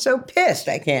stories. I'm so pissed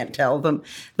I can't tell them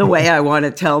the way I want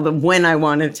to tell them, when I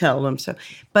want to tell them. So,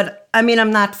 but I mean,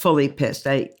 I'm not fully pissed.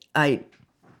 When I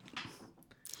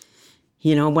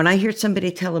hear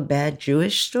somebody tell a bad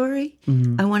Jewish story,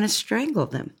 I want to strangle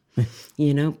them.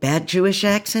 Bad Jewish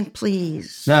accent,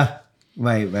 please.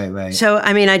 Right. So,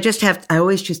 I mean, I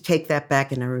always just take that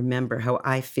back and I remember how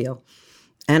I feel.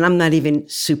 And I'm not even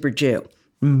super Jew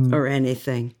or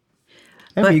anything.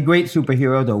 That'd be a great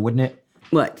superhero, though, wouldn't it?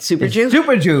 What, Super Jew?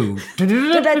 Super Jew.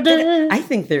 I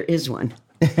think there is one.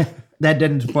 That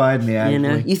doesn't surprise me,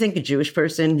 actually. You think a Jewish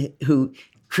person who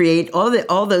create all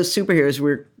those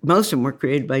superheroes most of them were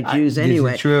created by Jews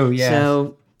anyway. This is true, yeah.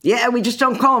 So, yeah, we just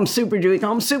don't call him Super Jew. We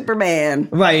call him Superman.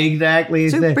 Right, exactly.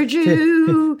 Super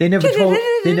Jew. They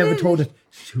never told us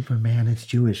Superman is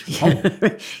Jewish.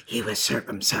 Oh. He was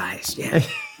circumcised,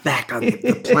 back on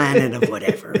the planet of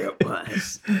whatever it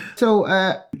was.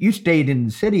 So you stayed in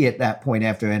the city at that point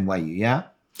after NYU, yeah?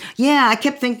 Yeah, I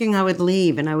kept thinking I would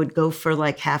leave and I would go for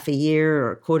like half a year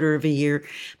or a quarter of a year.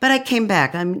 But I came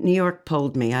back. New York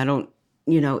pulled me. I don't,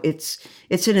 it's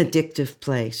an addictive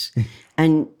place.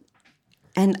 and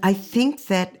I think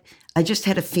that I just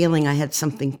had a feeling I had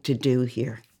something to do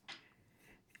here.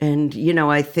 And,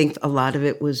 I think a lot of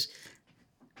it was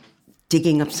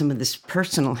digging up some of this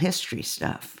personal history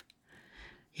stuff.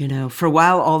 For a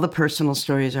while, all the personal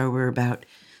stories were about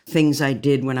things I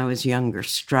did when I was younger,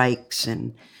 strikes,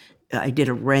 and I did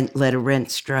led a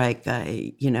rent strike.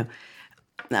 I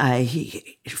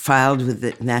filed with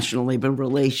the National Labor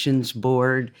Relations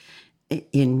Board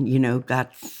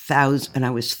got thousands, and I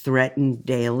was threatened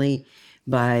daily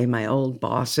by my old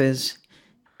bosses.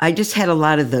 I just had a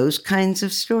lot of those kinds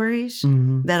of stories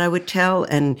that I would tell.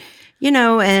 And,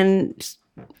 and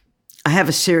I have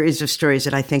a series of stories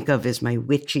that I think of as my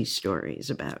witchy stories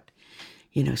about,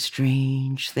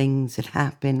 strange things that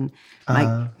happen.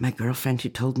 My girlfriend who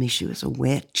told me she was a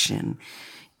witch, and,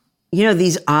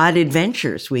 these odd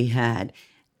adventures we had.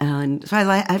 And so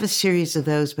I have a series of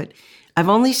those, but I've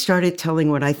only started telling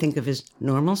what I think of as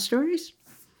normal stories,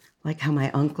 like how my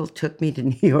uncle took me to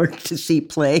New York to see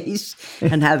plays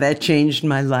and how that changed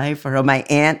my life, or how my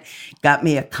aunt got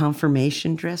me a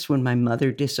confirmation dress when my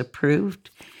mother disapproved.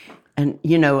 And,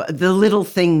 the little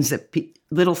things that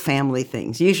little family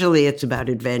things. Usually it's about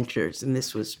adventures, and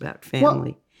this was about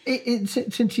family. Well,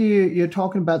 since you're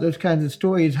talking about those kinds of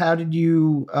stories, how did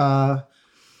you,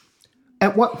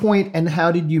 at what point and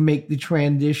how did you make the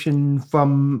transition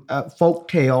from folk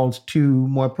tales to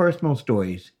more personal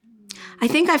stories? I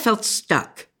think I felt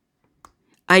stuck.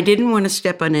 I didn't want to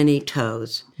step on any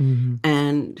toes.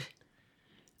 And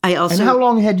I also... And how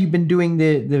long had you been doing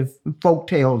the folk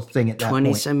tales thing at that 20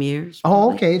 point? some years. Probably.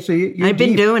 Oh, okay. So I've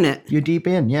been doing it. You're deep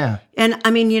in, yeah. And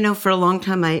for a long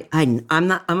time,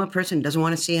 I'm a person who doesn't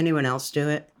want to see anyone else do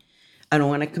it. I don't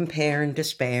want to compare and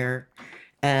despair.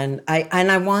 And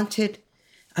I wanted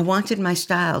my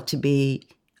style to be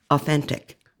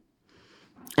authentic.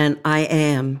 And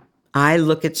I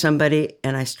look at somebody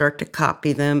and I start to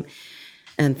copy them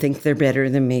and think they're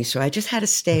better than me. So I just had to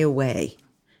stay away.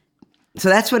 So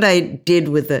that's what I did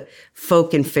with the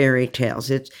folk and fairy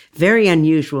tales. It's very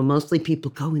unusual. Mostly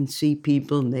people go and see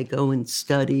people and they go and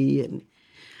study. And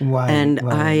I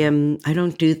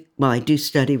do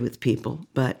study with people,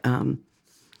 but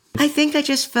I think I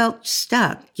just felt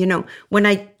stuck. When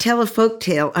I tell a folk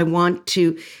tale, I want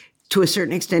to a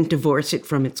certain extent, divorce it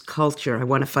from its culture. I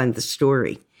want to find the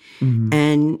story.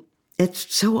 And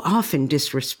it's so often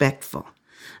disrespectful.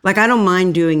 Like, I don't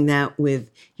mind doing that with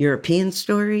European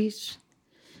stories.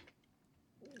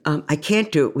 I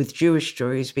can't do it with Jewish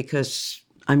stories because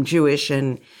I'm Jewish,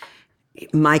 and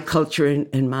my culture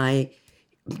and my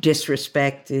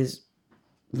disrespect is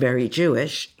very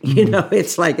Jewish.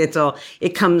 It's like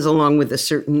it comes along with a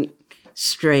certain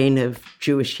strain of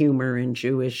Jewish humor and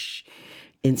Jewish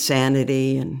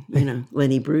insanity and,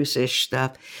 Lenny Bruce-ish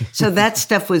stuff. So that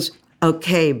stuff was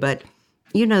okay. But,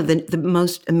 the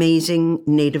most amazing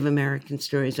Native American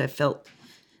stories, I felt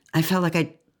like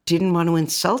I didn't want to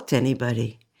insult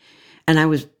anybody. And I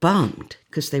was bummed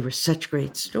because they were such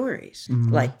great stories.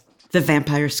 Like the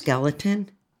vampire skeleton,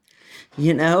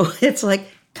 it's like,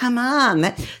 come on.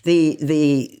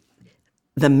 The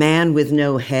man with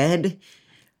no head,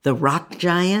 the rock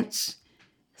giants.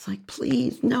 It's like,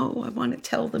 please, no, I want to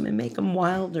tell them and make them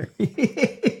wilder.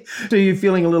 So you're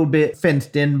feeling a little bit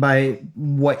fenced in by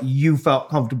what you felt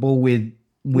comfortable with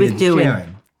doing.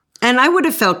 Sharing. And I would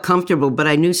have felt comfortable, but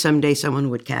I knew someday someone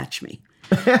would catch me.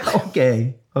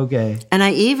 Okay. And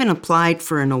I even applied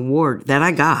for an award that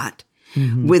I got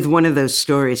with one of those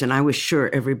stories, and I was sure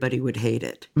everybody would hate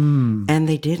it. And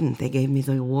they didn't. They gave me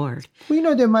the award.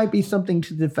 Well, there might be something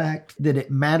to the fact that it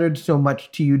mattered so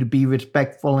much to you to be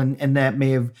respectful, and that may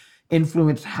have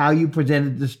influenced how you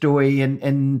presented the story,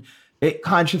 and it,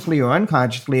 consciously or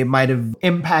unconsciously, it might have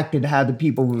impacted how the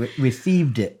people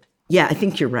received it. Yeah, I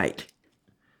think you're right.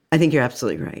 I think you're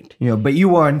absolutely right. But you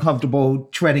were uncomfortable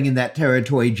treading in that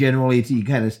territory generally, so you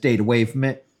kind of stayed away from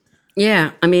it.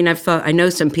 Yeah, I know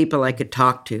some people I could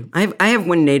talk to. I have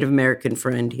one Native American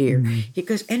friend here. He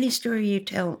goes, any story you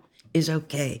tell is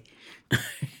okay.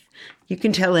 You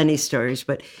can tell any stories,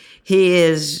 but he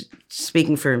is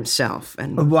speaking for himself.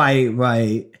 And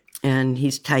Right. And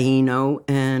he's Taino,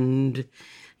 and,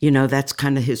 that's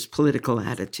kind of his political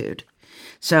attitude.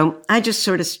 So I just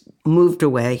sort of moved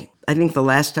away. I think the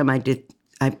last time I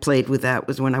played with that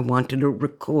was when I wanted to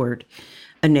record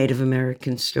a Native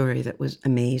American story that was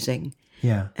amazing.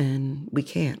 Yeah. And we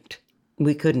couldn't.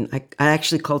 I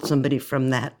actually called somebody from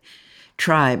that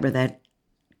tribe or that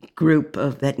group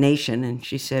of that nation, and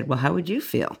she said, well, how would you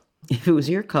feel? if it was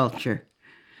your culture.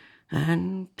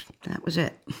 And that was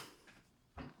it.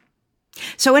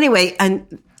 So anyway,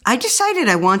 and I decided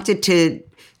I wanted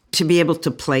to be able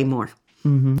to play more.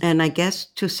 Mm-hmm. And I guess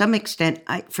to some extent,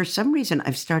 for some reason,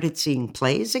 I've started seeing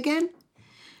plays again.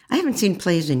 I haven't seen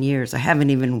plays in years. I haven't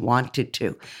even wanted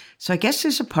to. So I guess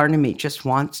there's a part of me just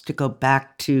wants to go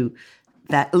back to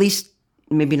that, at least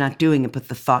maybe not doing it, but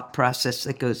the thought process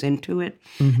that goes into it.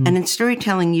 Mm-hmm. And in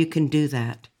storytelling, you can do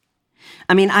that.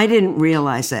 I mean, I didn't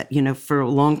realize that, for a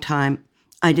long time,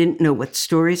 I didn't know what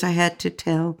stories I had to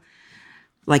tell.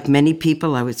 Like many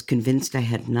people, I was convinced I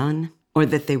had none, or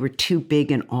that they were too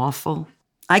big and awful.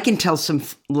 I can tell some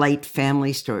light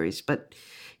family stories, but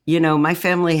my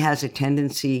family has a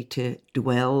tendency to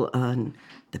dwell on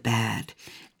the bad.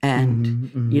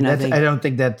 And, I don't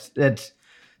think that's I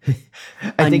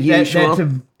think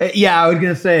unusual. I was going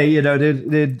to say,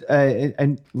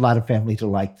 a lot of families are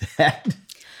like that.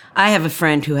 I have a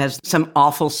friend who has some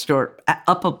awful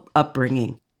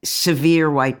upbringing, severe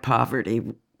white poverty,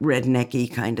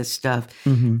 rednecky kind of stuff.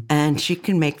 Mm-hmm. And she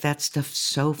can make that stuff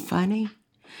so funny.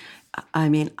 I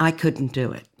mean, I couldn't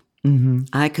do it. Mm-hmm.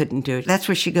 I couldn't do it. That's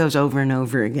where she goes over and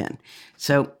over again.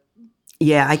 So,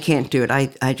 yeah, I can't do it.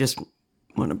 I just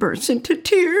want to burst into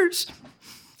tears.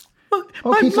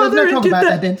 Okay, so let's not talk about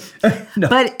that then. No.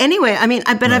 But anyway, I mean,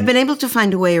 I've been able to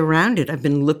find a way around it. I've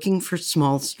been looking for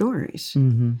small stories.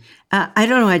 Mm-hmm. I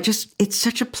don't know. It's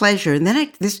such a pleasure. And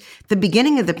then the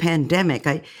beginning of the pandemic,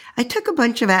 I took a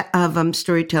bunch of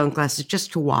storytelling classes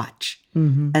just to watch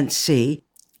and see,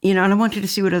 and I wanted to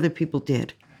see what other people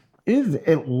did. It is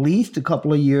at least a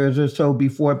couple of years or so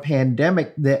before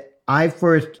pandemic that I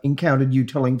first encountered you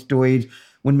telling stories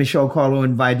when Michelle Carlo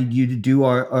invited you to do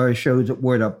our shows at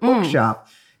Word Up Bookshop.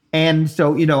 And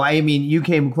so, you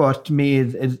came across to me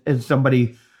as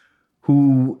somebody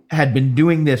who had been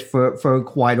doing this for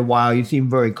quite a while. You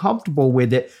seemed very comfortable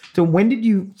with it. So when did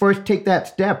you first take that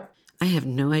step? I have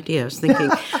no idea. I was thinking,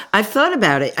 I've thought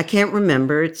about it. I can't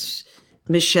remember.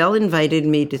 Michelle invited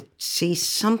me to see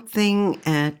something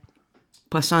at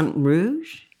Poisson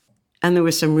Rouge. And there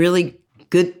were some really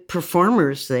good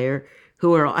performers there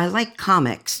I like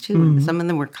comics too. Mm-hmm. Some of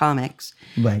them were comics.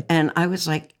 Right. And I was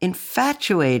like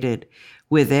infatuated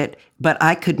with it, but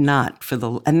I could not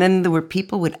and then there were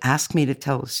people would ask me to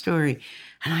tell a story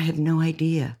and I had no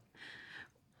idea.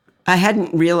 I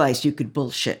hadn't realized you could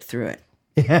bullshit through it.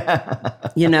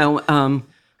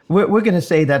 We're going to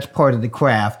say that's part of the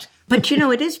craft. But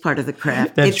it is part of the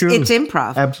craft. That's true. It's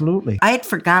improv. Absolutely. I had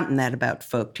forgotten that about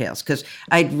folktales because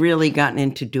I'd really gotten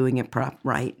into doing it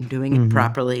right and doing it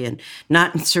properly and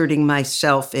not inserting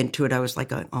myself into it. I was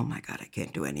like, oh my God, I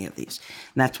can't do any of these.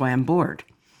 And that's why I'm bored.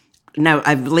 Now,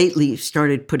 I've lately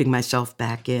started putting myself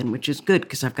back in, which is good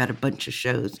because I've got a bunch of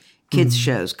shows, kids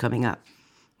shows coming up,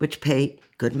 which pay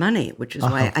good money, which is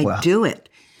why I do it.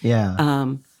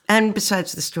 Yeah. And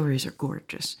besides, the stories are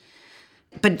gorgeous.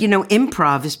 But,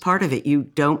 improv is part of it. You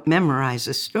don't memorize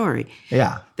a story.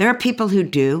 Yeah. There are people who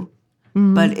do,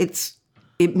 but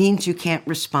it means you can't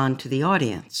respond to the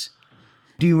audience.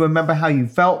 Do you remember how you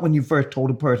felt when you first told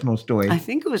a personal story? I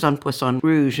think it was on Poisson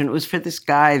Rouge, and it was for this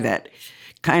guy that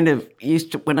kind of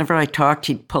used to, whenever I talked,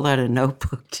 he'd pull out a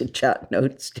notebook to jot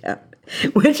notes down,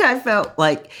 which I felt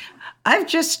like, I've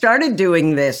just started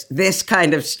doing this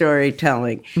kind of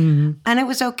storytelling. Mm-hmm. And it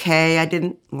was okay. I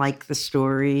didn't like the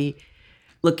story.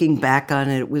 Looking back on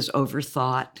it, it was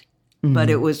overthought, but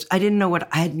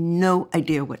I had no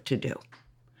idea what to do.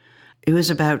 It was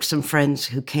about some friends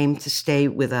who came to stay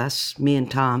with us, me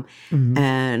and Tom,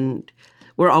 and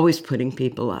we're always putting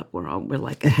people up. We're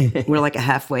like a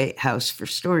halfway house for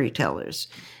storytellers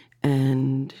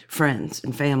and friends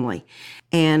and family.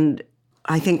 And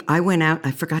I think I went out,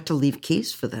 I forgot to leave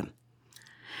keys for them.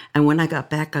 And when I got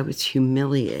back, I was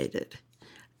humiliated.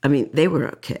 I mean, they were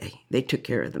okay. They took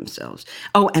care of themselves.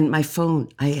 Oh, and my phone.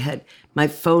 I had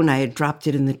dropped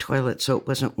it in the toilet so it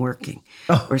wasn't working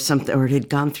or something, or it had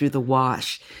gone through the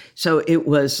wash. So it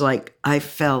was like I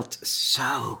felt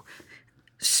so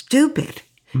stupid.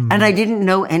 And I didn't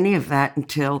know any of that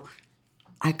until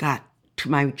I got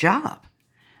to my job.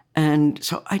 And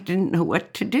so I didn't know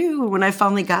what to do. When I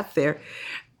finally got there,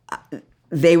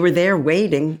 they were there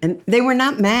waiting, and they were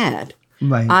not mad.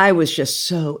 Right. I was just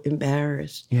so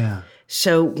embarrassed. Yeah.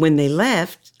 So when they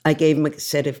left, I gave them a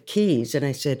set of keys, and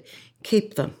I said,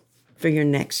 keep them for your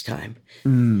next time.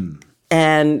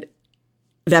 And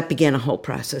that began a whole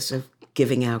process of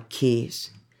giving out keys.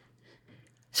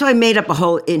 So I made up a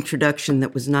whole introduction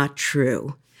that was not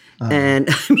true. And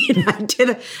I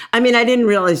didn't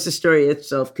realize the story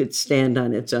itself could stand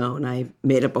on its own. I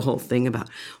made up a whole thing about,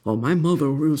 well, my mother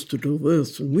used to do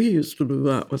this and we used to do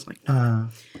that. I was like, no.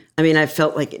 I mean, I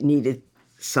felt like it needed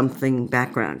something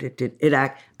background.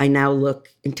 I now look,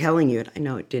 in telling you it, I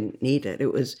know it didn't need it.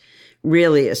 It was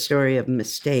really a story of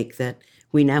mistake that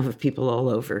we now have people all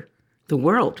over the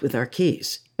world with our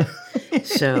keys.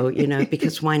 So,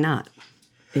 because why not?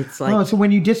 It's like... Oh, so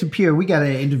when you disappear, we got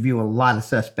to interview a lot of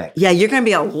suspects. Yeah, you're going to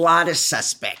be a lot of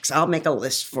suspects. I'll make a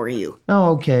list for you.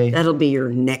 Oh, okay. That'll be your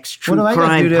next true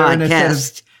crime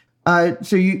podcast.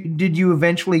 So did you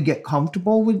eventually get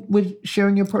comfortable with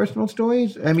sharing your personal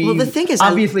stories? I mean, well, the thing is,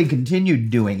 obviously continued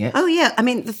doing it. Oh, yeah. I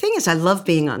mean, the thing is, I love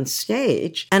being on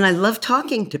stage, and I love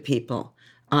talking to people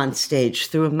on stage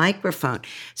through a microphone.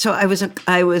 So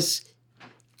I was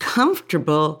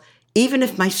comfortable, even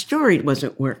if my story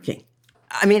wasn't working.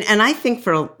 I mean, and I think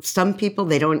for some people,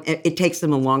 it takes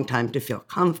them a long time to feel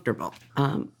comfortable.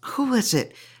 Who was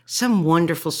it? Some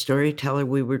wonderful storyteller.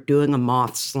 We were doing a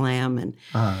moth slam, and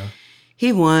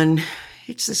he won.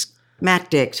 It's this Matt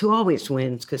Dix, who always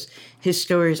wins because his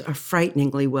stories are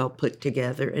frighteningly well put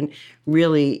together and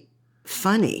really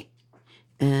funny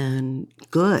and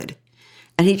good.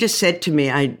 And he just said to me,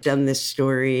 I'd done this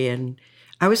story, and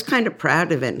I was kind of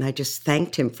proud of it, and I just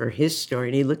thanked him for his story.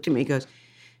 And he looked at me and goes,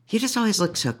 "You just always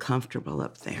look so comfortable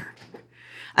up there."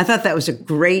 I thought that was a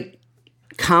great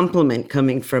compliment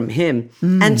coming from him,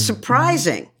 and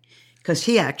surprising, because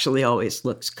he actually always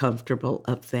looks comfortable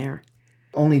up there.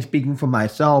 Only speaking for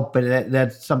myself, but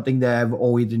that's something that I've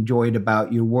always enjoyed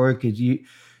about your work is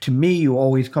to me, you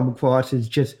always come across as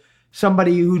just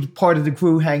somebody who's part of the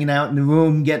crew hanging out in the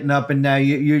room, getting up, and now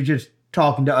you're just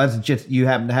talking to us. It's just you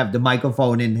happen to have the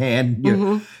microphone in hand.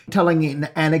 You're telling an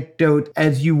anecdote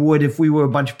as you would if we were a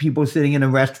bunch of people sitting in a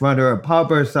restaurant or a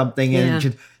pub or something, and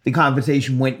just the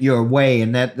conversation went your way.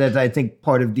 And that's, I think,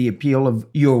 part of the appeal of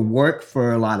your work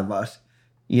for a lot of us,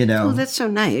 Oh, that's so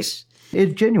nice.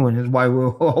 It's genuine. Is why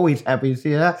we're always happy to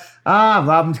see that.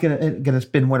 Robin's gonna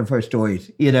spin one of her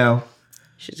stories,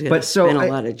 She's gonna spin a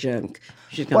lot of junk.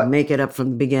 She's gonna make it up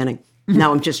from the beginning.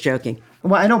 No, I'm just joking.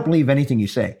 Well, I don't believe anything you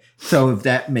say. So if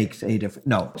that makes a difference,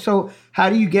 no. So how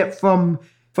do you get from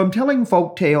telling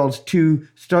folk tales to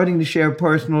starting to share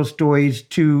personal stories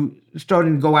to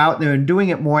starting to go out there and doing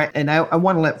it more? And I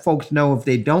want to let folks know, if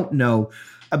they don't know,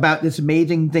 about this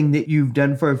amazing thing that you've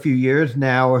done for a few years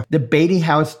now, the Bady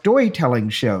House storytelling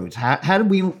shows. How did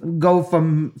we go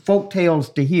from folk tales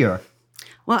to here?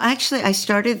 Well, actually, I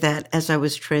started that as I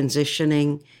was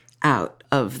transitioning out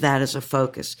of that as a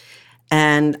focus.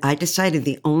 And I decided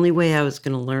the only way I was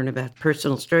going to learn about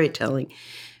personal storytelling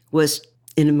was,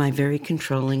 in my very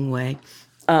controlling way,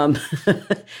 have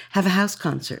a house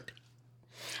concert.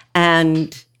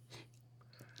 And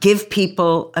give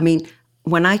people,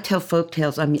 when I tell folk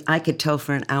tales, I could tell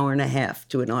for an hour and a half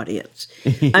to an audience.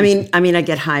 I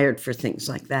get hired for things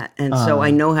like that. And so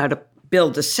I know how to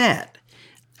build a set.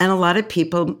 And a lot of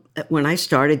people, when I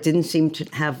started, didn't seem to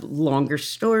have longer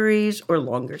stories or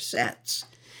longer sets.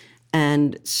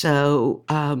 And so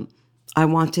I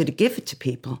wanted to give it to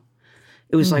people.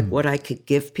 It was like what I could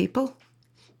give people.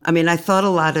 I thought a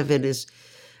lot of it is,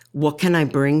 what can I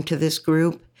bring to this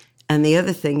group? And the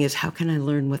other thing is, how can I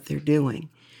learn what they're doing?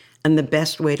 And the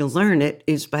best way to learn it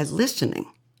is by listening.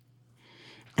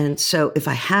 And so if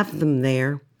I have them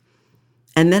there,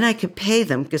 and then I could pay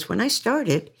them, because when I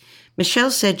started,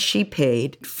 Michelle said she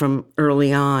paid from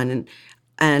early on,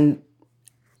 and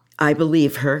I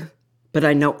believe her, but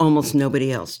I know almost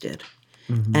nobody else did.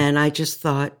 And I just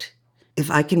thought, if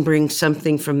I can bring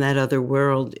something from that other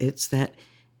world, it's that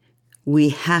we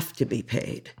have to be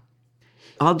paid.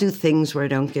 I'll do things where I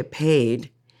don't get paid,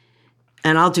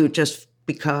 and I'll do it just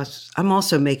because I'm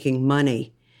also making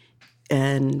money,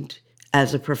 and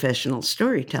as a professional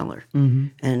storyteller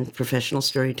and professional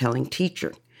storytelling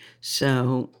teacher.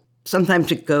 So sometimes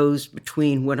it goes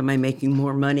between what am I making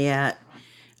more money at.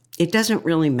 It doesn't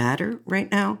really matter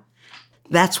right now.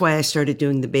 That's why I started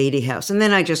doing the Bady House. And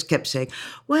then I just kept saying,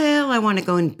 well, I want to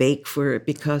go and bake for it,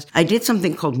 because I did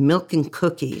something called Milk and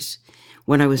Cookies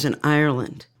when I was in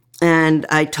Ireland. And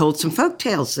I told some folk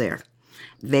tales there.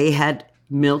 They had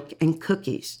milk and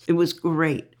cookies. It was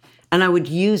great. And I would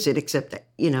use it, except that,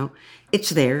 it's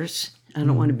theirs. I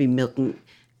don't want to be Milk and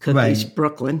Cookies, right.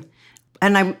 Brooklyn.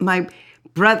 And my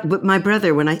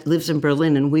brother, when I lives in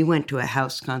Berlin, and we went to a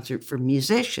house concert for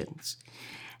musicians.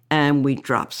 And we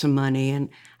dropped some money, and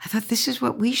I thought, this is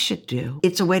what we should do.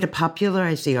 It's a way to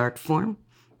popularize the art form.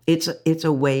 It's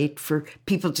a way for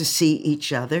people to see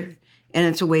each other, and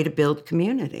it's a way to build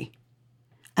community.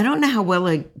 I don't know how well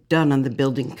I've done on the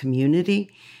building community,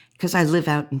 because I live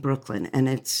out in Brooklyn, and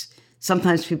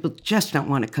sometimes people just don't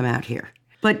want to come out here.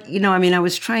 But, I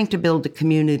was trying to build a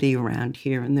community around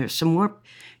here, and there's some more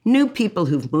new people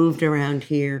who've moved around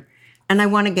here, And I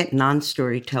want to get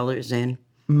non-storytellers in,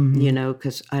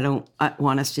 because I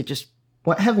want us to just...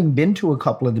 Well, having been to a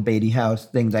couple of the Bady House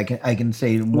things, I can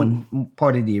say one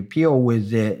part of the appeal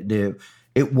was that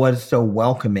it was so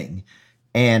welcoming.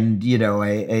 And,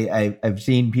 I've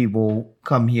seen people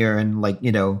come here and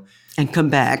and come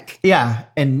back. Yeah,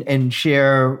 and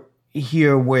share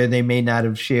here where they may not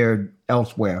have shared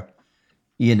elsewhere,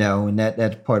 and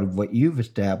that's part of what you've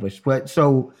established. But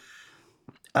so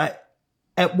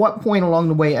at what point along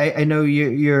the way, I know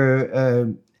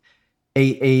you're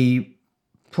a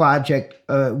project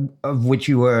of which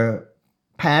you were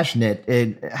passionate,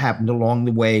 it happened along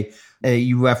the way.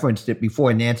 You referenced it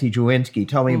before, Nacy Drewinsky.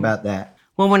 Tell me about that.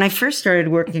 Well, when I first started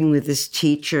working with this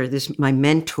teacher, my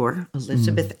mentor,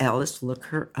 Elizabeth Ellis, look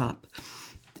her up,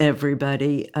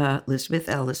 everybody,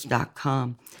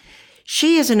 ElizabethEllis.com.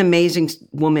 She is an amazing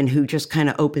woman who just kind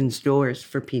of opens doors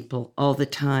for people all the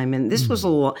time. And this was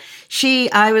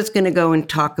I was going to go and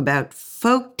talk about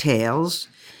folk tales,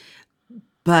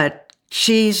 but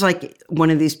she's like one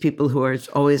of these people who are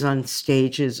always on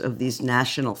stages of these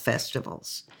national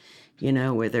festivals,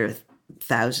 where there are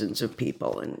thousands of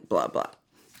people and blah, blah.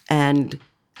 And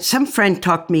some friend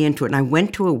talked me into it, and I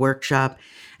went to a workshop,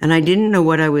 and I didn't know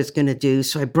what I was going to do,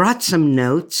 so I brought some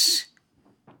notes,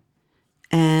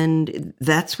 and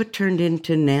that's what turned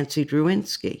into Nacy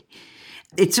Drewinsky.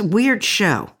 It's a weird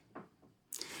show.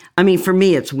 I mean, for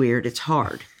me, it's weird. It's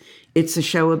hard. It's a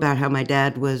show about how my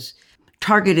dad was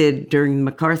targeted during the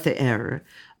MacArthur era,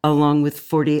 along with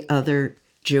 40 other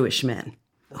Jewish men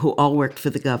who all worked for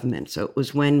the government. So it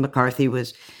was when McCarthy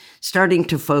was starting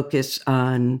to focus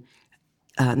on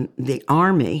the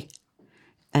army,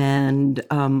 and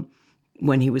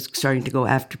when he was starting to go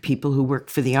after people who worked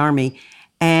for the army.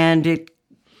 And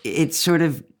it sort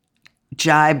of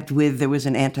jibed with, there was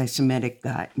an anti-Semitic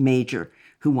guy, major,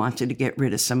 who wanted to get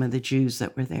rid of some of the Jews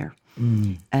that were there,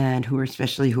 and who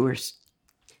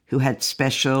had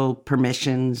special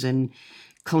permissions and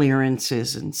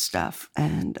clearances and stuff.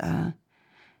 And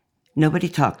nobody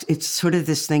talked. It's sort of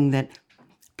this thing that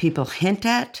people hint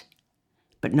at,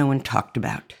 but no one talked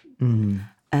about.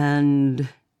 And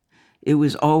it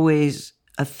was always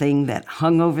a thing that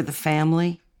hung over the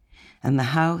family and the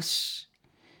house.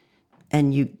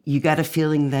 And you got a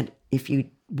feeling that if you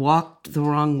walked the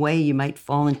wrong way, you might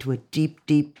fall into a deep,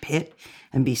 deep pit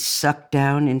and be sucked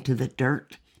down into the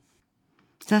dirt.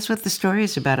 That's what the story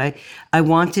is about. I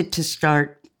wanted to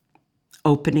start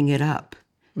opening it up.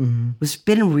 It's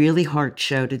been a really hard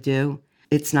show to do.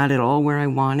 It's not at all where I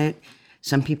want it.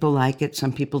 Some people like it,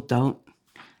 some people don't.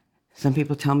 Some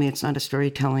people tell me it's not a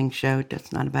storytelling show,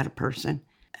 that's not about a person.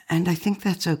 And I think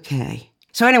that's okay.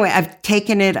 So anyway, I've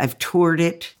taken it, I've toured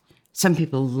it. Some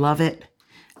people love it.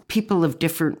 People of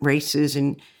different races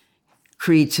and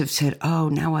creeds have said, oh,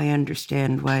 now I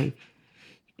understand why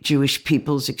Jewish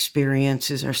people's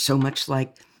experiences are so much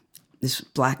like this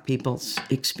Black people's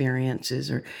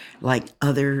experiences, or like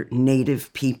other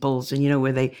Native peoples, and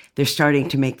where they're starting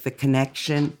to make the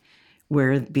connection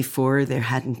where before there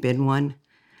hadn't been one.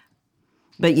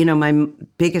 But my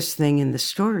biggest thing in the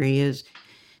story is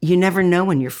you never know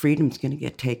when your freedom's going to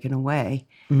get taken away,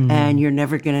 and you're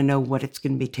never going to know what it's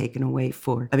going to be taken away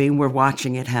for. I mean, we're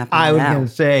watching it happen now. I was going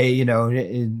to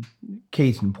say,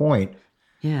 case in point.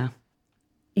 Yeah.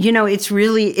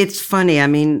 It's funny. I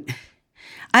mean,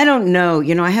 I don't know.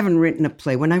 I haven't written a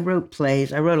play. When I wrote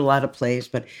plays, I wrote a lot of plays,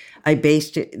 but I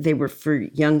based it, they were for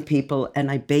young people,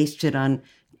 and I based it on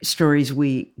stories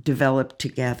we developed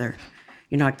together.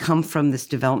 I come from this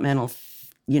developmental,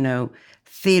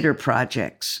 theater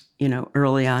projects,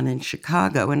 early on in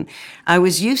Chicago. And I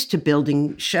was used to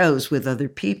building shows with other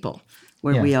people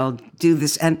where we all do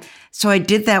this. And so I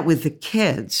did that with the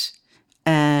kids.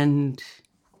 And,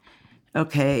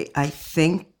 okay, I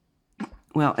think,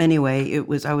 well, anyway,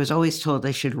 I was always told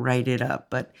I should write it up,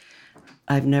 but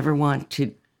I've never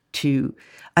wanted to,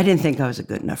 I didn't think I was a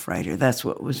good enough writer. That's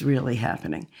what was really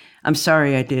happening. I'm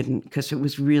sorry I didn't, because it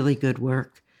was really good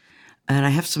work. And I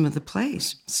have some of the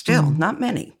plays still, not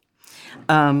many,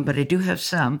 but I do have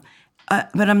some.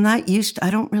 But I'm not used to,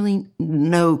 I don't really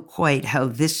know quite how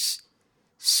this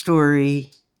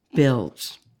story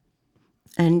builds.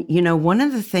 And, one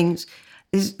of the things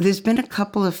is there's been a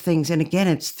couple of things, and again,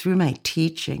 it's through my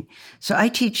teaching. So I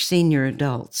teach senior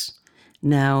adults.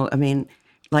 Now, I mean,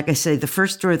 like I say, the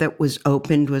first door that was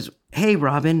opened was, hey,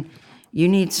 Robin, you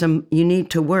need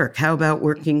to work. How about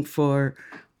working for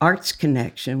Arts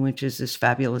Connection, which is this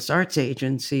fabulous arts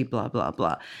agency, blah, blah,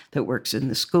 blah, that works in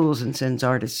the schools and sends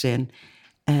artists in,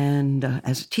 and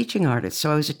as a teaching artist.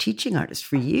 So I was a teaching artist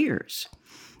for years.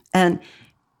 And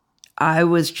I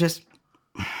was just,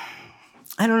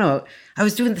 I don't know. I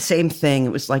was doing the same thing.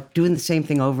 It was like doing the same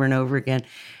thing over and over again.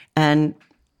 And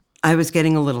I was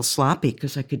getting a little sloppy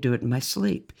because I could do it in my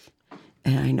sleep.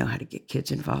 And I know how to get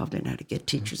kids involved and how to get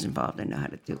teachers involved. I know how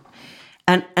to do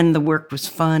it. And the work was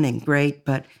fun and great,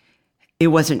 but it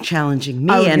wasn't challenging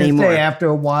me anymore. Say after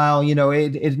a while, you know,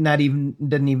 it's not even,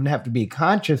 doesn't even have to be a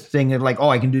conscious thing. It's like, oh,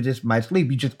 I can do this in my sleep.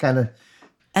 You just kind of.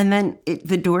 And then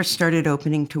the doors started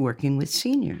opening to working with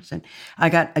seniors. And I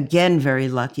got, again, very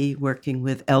lucky working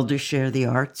with Elders Share the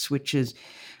Arts, which is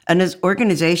an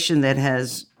organization that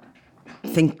has, I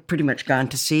think, pretty much gone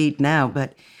to seed now.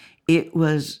 But it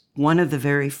was one of the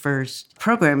very first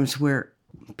programs where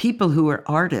people who were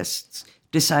artists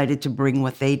decided to bring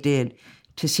what they did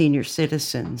to senior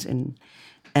citizens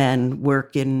and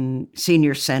work in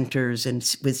senior centers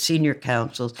and with senior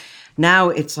councils. Now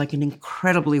it's like an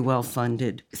incredibly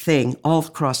well-funded thing all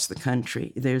across the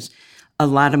country. There's a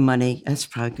lot of money. That's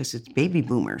probably because it's baby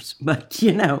boomers. But,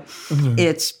 you know,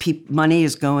 it's money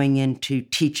is going into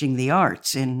teaching the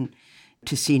arts and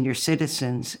to senior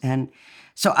citizens. And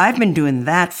so I've been doing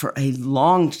that for a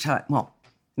long time. Well,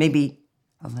 maybe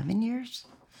 11 years?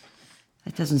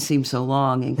 That doesn't seem so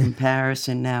long in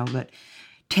comparison now, but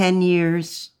 10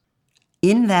 years.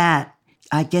 In that,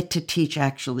 I get to teach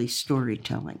actually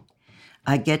storytelling.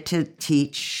 I get to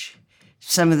teach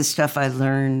some of the stuff I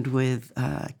learned with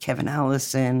Kevin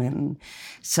Allison and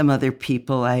some other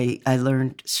people. I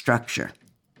learned structure.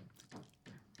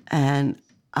 And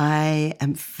I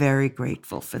am very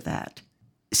grateful for that.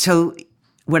 So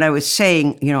what I was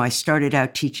saying, you know, I started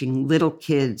out teaching little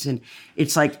kids, and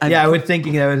it's like... I was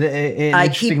thinking there was an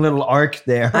interesting little arc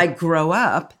there. I grow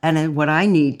up, and what I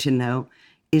need to know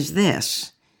is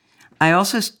this. I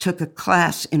also took a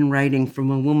class in writing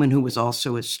from a woman who was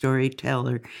also a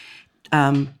storyteller,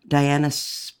 Diana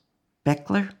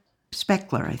Speckler,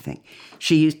 I think.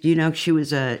 She used, you know, she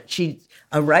was a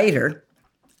writer,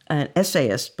 an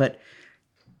essayist, but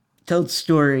told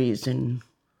stories, and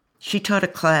she taught a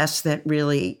class that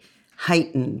really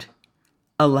heightened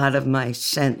a lot of my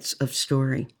sense of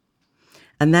story.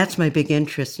 And that's my big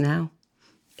interest now,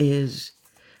 is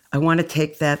I want to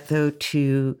take that, though,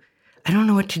 to... I don't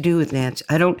know what to do with Nacy.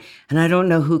 I don't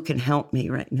know who can help me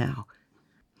right now.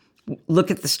 Look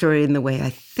at the story in the way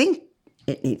I think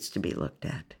it needs to be looked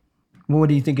at. Well, what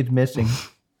do you think it's missing?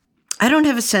 I don't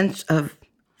have a sense of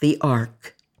the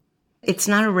arc. It's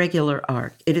not a regular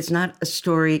arc. It is not a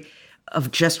story of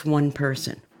just one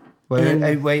person. Well,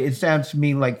 it sounds to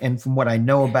me like, and from what I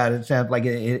know about it, it sounds like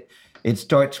it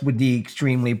starts with the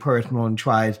extremely personal and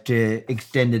tries to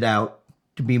extend it out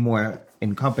to be more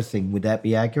encompassing. Would that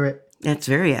be accurate? That's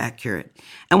very accurate.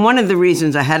 And one of the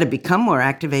reasons I had to become more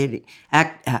activated,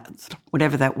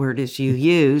 whatever that word is you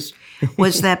used,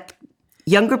 was that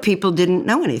younger people didn't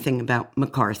know anything about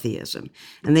McCarthyism.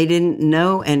 And they didn't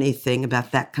know anything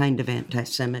about that kind of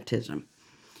anti-Semitism.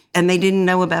 And they didn't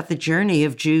know about the journey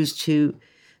of Jews to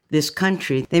this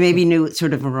country. They maybe knew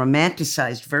sort of a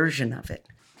romanticized version of it.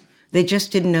 They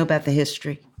just didn't know about the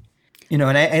history. You know,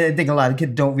 and I think a lot of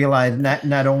kids don't realize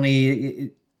not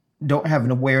only don't have an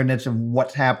awareness of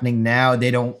what's happening now, they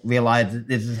don't realize that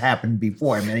this has happened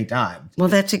before many times. Well,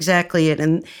 that's exactly it.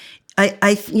 And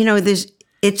I you know,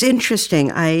 it's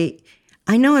interesting. I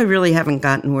know I really haven't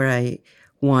gotten where I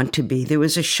want to be. There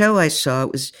was a show I saw.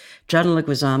 It was John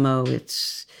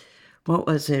Leguizamo. What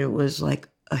was it? It was like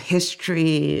a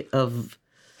history of...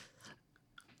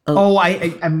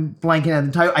 I'm blanking on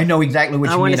the title. I know exactly what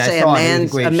you mean. I want to say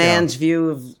a man's view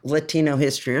of Latino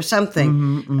history or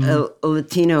something, a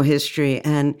Latino history.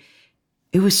 And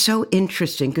it was so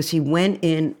interesting because he went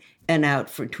in and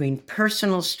out between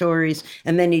personal stories,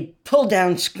 and then he'd pull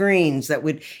down screens that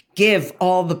would give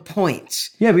all the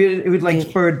points. Yeah, it was like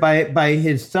spurred by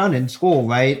his son in school,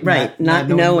 right? Right, not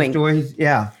knowing. The stories.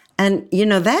 Yeah. And, you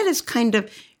know, that is kind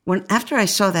of, after I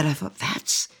saw that, I thought,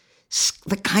 that's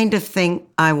the kind of thing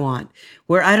I want,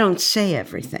 where I don't say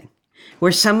everything,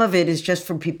 where some of it is just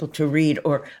for people to read,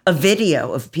 or a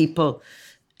video of people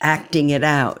acting it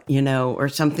out, you know, or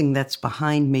something that's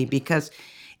behind me, because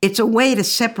it's a way to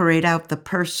separate out the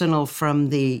personal from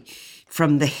the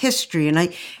history.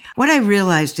 And what I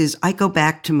realized is I go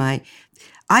back to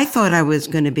I thought I was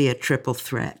going to be a triple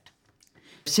threat,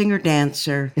 singer,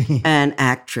 dancer, and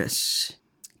actress.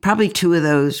 Probably two of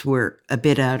those were a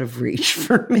bit out of reach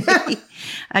for me.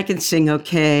 I can sing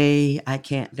okay. I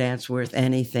can't dance worth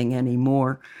anything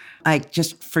anymore. I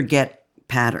just forget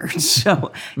patterns.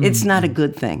 So it's not a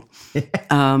good thing,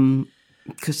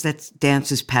 because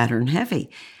dance is pattern heavy.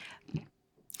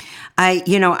 I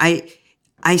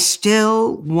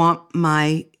still want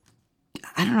I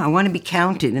want to be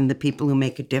counted in the people who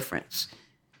make a difference.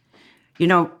 You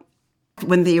know,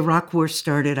 When the Iraq War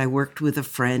started, I worked with a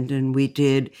friend and we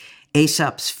did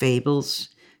Aesop's Fables,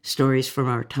 stories from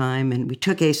our time. And we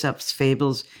took Aesop's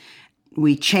Fables,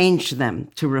 we changed them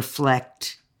to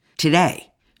reflect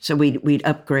today. So we'd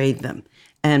upgrade them.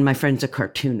 And my friend's a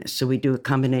cartoonist, so we do a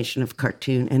combination of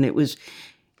cartoon. And it was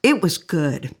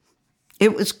good.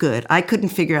 It was good. I couldn't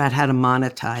figure out how to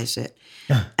monetize it.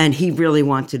 And he really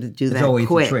wanted to do that quick.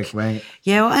 It's always a trick, right?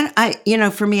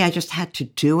 For me, I just had to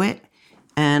do it.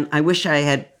 And I wish I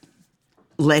had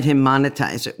let him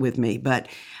monetize it with me. But,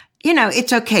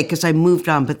 it's okay because I moved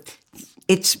on. But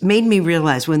it's made me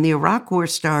realize when the Iraq War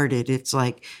started, it's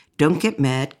like, don't get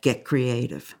mad, get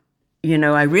creative.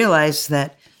 I realized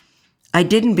that I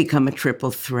didn't become a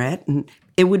triple threat. And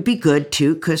it would be good,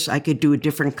 too, because I could do a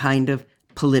different kind of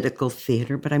political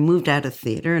theater. But I moved out of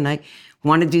theater and I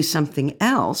want to do something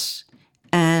else.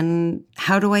 And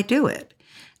how do I do it?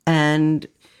 And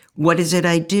what is it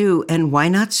I do? And why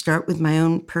not start with my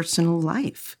own personal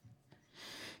life?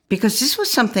 Because this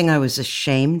was something I was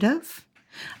ashamed of.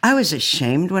 I was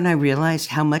ashamed when I realized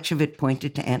how much of it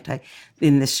pointed to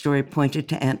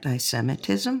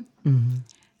anti-Semitism. Mm-hmm.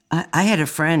 I had a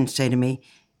friend say to me,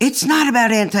 it's not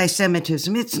about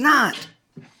anti-Semitism. It's not.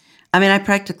 I mean, I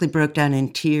practically broke down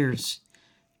in tears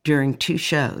during 2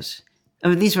 shows. I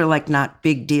mean, these were like not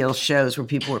big deal shows where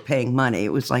people were paying money.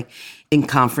 It was like in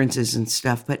conferences and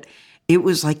stuff. But it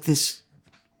was like this,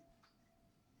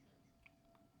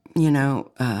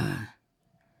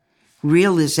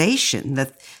 realization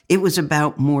that it was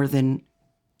about more than,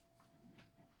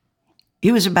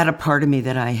 it was about a part of me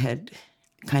that I had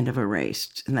kind of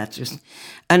erased. And that's just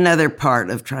another part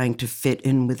of trying to fit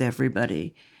in with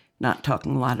everybody, not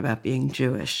talking a lot about being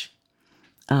Jewish.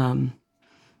 And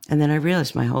then I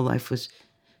realized my whole life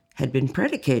had been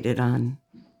predicated on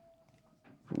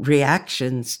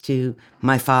reactions to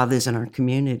my father's and our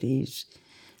community's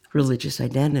religious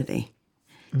identity.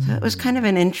 Mm-hmm. So it was kind of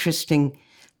an interesting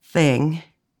thing.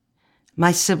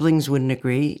 My siblings wouldn't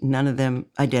agree. None of them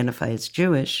identify as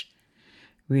Jewish,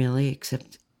 really,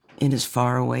 except in as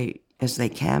far away as they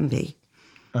can be.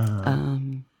 I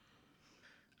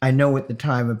know at the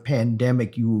time of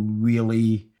pandemic, you were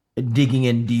really digging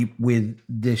in deep with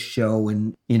this show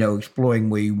and, exploring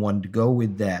where you wanted to go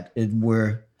with that. And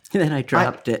then I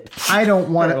dropped it. I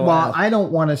don't want to, I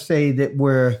don't want to say that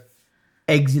we're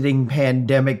exiting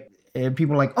pandemic. And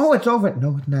people are like, oh, it's over.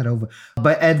 No, it's not over.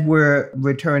 But as we're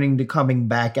returning to coming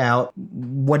back out,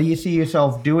 what do you see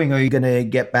yourself doing? Are you going to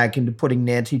get back into putting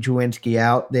Nacy Drewinsky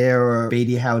out there or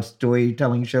Bady House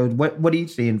storytelling shows? What are you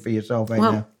seeing for yourself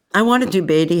now? I want to do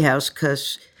Bady House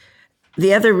because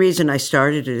the other reason I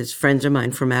started it is friends of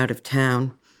mine from out of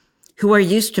town who are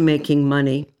used to making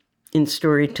money in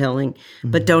storytelling,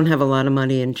 but don't have a lot of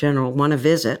money in general, want to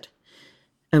visit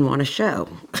and want a show.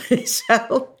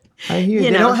 So I hear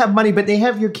they don't have money, but they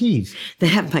have your keys. They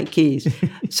have my keys.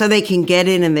 So they can get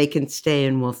in and they can stay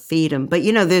and we'll feed them. But,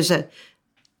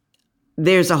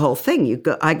 there's a whole thing.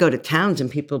 I go to towns and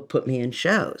people put me in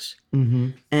shows.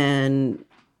 Mm-hmm. And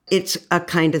it's a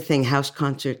kind of thing. House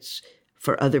concerts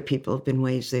for other people have been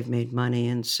ways they've made money.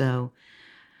 And so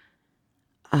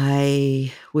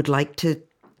I would like to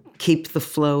keep the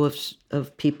flow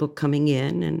of people coming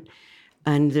in.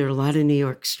 And there are a lot of New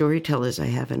York storytellers I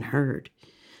haven't heard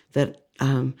that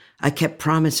I kept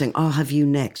promising, I'll have you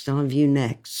next. And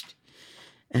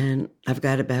I've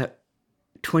got about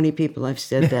 20 people I've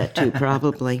said that to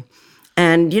probably.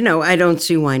 And, I don't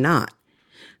see why not.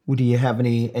 Well, do you have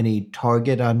any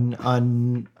target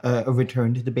on a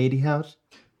return to the Bady House?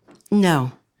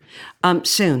 No.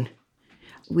 Soon.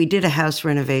 We did a house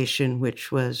renovation,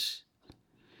 which was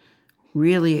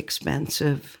really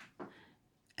expensive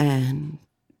and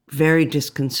very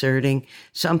disconcerting.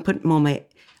 So I'm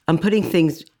putting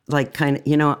things like kind of,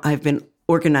 I've been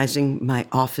organizing my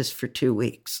office for 2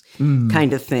 weeks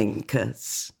kind of thing,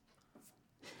 because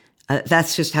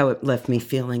that's just how it left me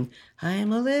feeling.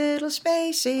 I'm a little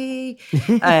spacey.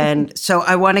 And so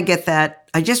I want to get that.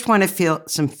 I just want to feel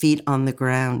some feet on the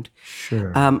ground.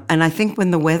 Sure. And I think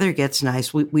when the weather gets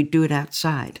nice, we do it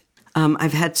outside.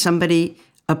 I've had somebody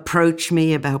approach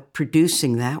me about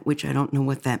producing that, which I don't know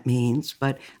what that means,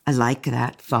 but I like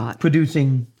that thought.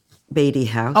 Producing Bady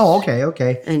House. Oh,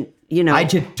 okay. And, I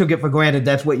just took it for granted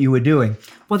that's what you were doing.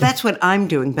 Well, that's what I'm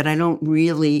doing, but I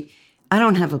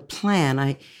don't have a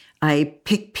plan. I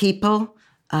pick people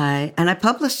and I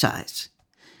publicize.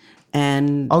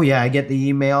 And oh, yeah, I get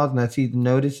the emails and I see the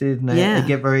notices and I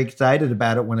get very excited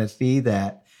about it when I see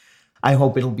that. I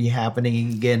hope it'll be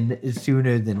happening again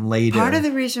sooner than later. Part of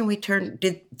the reason we did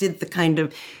the kind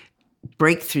of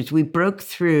breakthroughs, we broke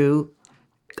through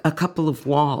a couple of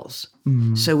walls.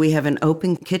 So we have an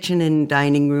open kitchen and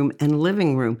dining room and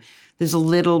living room. There's a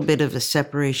little bit of a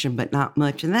separation, but not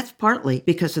much. And that's partly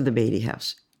because of the Bady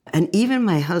House. And even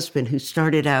my husband, who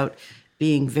started out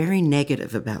being very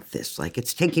negative about this, like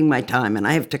it's taking my time and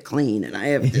I have to clean and I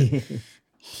have to.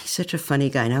 He's such a funny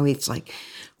guy. Now he's like,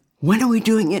 when are we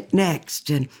doing it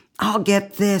next? And I'll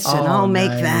get this and I'll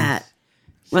make that.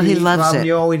 Well, he loves Robin, it.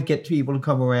 You always get people to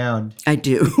come around. I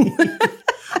do.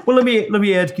 Well, let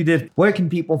me ask you this. Where can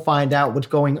people find out what's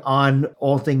going on,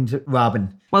 all things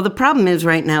Robin? Well, the problem is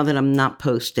right now that I'm not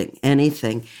posting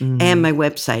anything and my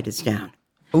website is down.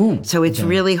 Ooh. So it's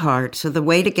really hard. So the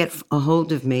way to get a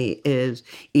hold of me is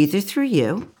either through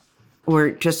you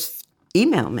or just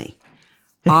email me.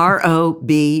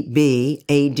 ROBBADY,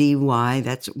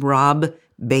 that's Rob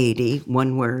Bady,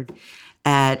 one word,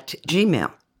 at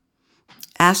Gmail.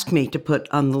 Ask me to put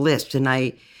on the list. And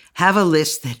I have a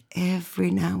list that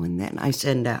every now and then I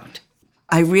send out.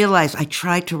 I realize I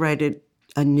tried to write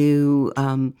a new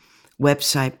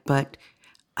website, but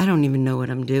I don't even know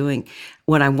what I'm doing,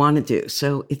 what I want to do.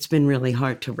 So it's been really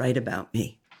hard to write about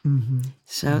me.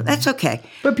 So that's okay.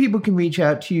 But people can reach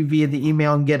out to you via the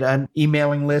email and get an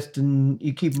emailing list, and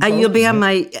you keep them You'll be on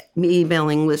posted. my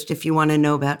emailing list if you want to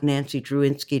know about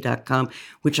NacyDrewinsky.com,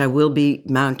 which I will be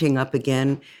mounting up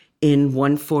again in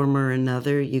one form or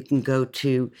another. You can go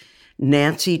to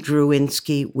Nacy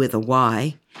Drewinsky with a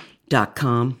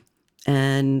Y.com,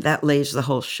 and that lays the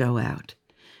whole show out.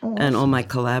 Awesome. And all my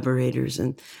collaborators,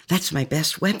 and that's my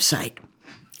best website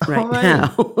right All right.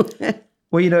 now.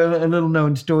 Well, you know, a little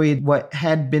known story, what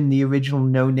had been the original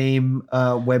No Name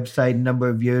website a number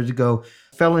of years ago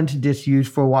fell into disuse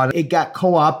for a while. It got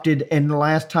co-opted, and the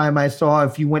last time I saw,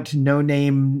 if you went to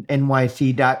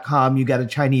nonamenyc.com, you got a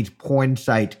Chinese porn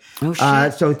site. Oh,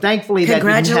 shit. So thankfully that didn't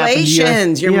happen to you.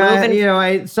 Congratulations, you're moving. You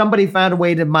know, somebody found a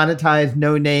way to monetize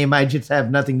No Name. I just have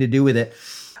nothing to do with it.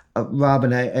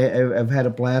 Robin, I've had a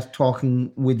blast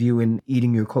talking with you and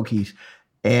eating your cookies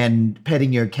and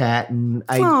petting your cat, and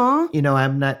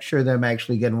I'm not sure that I'm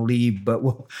actually going to leave, but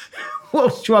we'll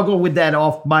struggle with that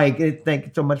off mic. Thank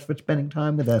you so much for spending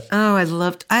time with us. Oh,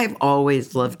 I've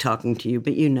always loved talking to you,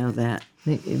 but you know that.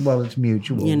 Well, it's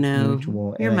mutual. You know,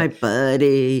 mutual. You're my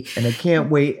buddy. And I can't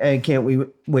wait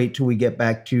till we get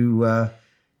back to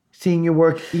seeing your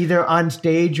work either on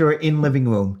stage or in living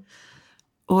room.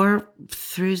 Or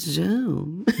through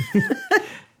Zoom.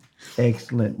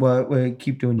 Excellent. Well,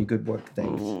 keep doing your good work.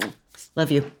 Thanks.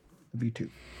 Love you. Love you too.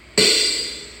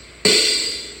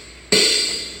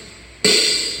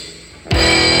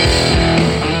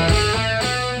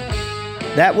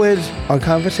 That was our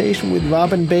conversation with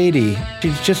Robin Bady.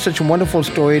 She's just such a wonderful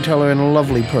storyteller and a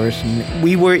lovely person.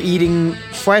 We were eating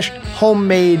fresh,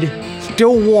 homemade,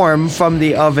 still warm from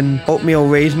the oven oatmeal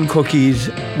raisin cookies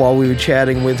while we were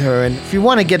chatting with her. And if you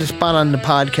want to get a spot on the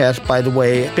podcast, by the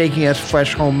way, baking us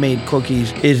fresh homemade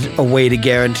cookies is a way to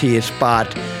guarantee a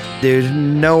spot. There's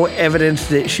no evidence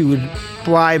that she was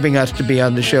bribing us to be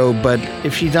on the show, but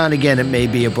if she's on again, it may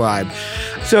be a bribe.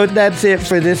 So that's it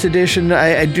for this edition.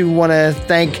 I do want to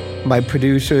thank my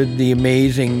producer, the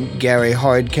amazing Gary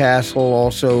Hardcastle.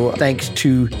 Also, thanks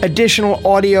to additional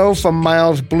audio from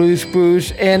Miles Blue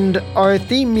Spruce. And our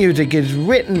theme music is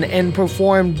written and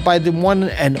performed by the one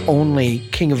and only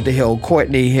King of the Hill,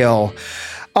 Courtney Hill.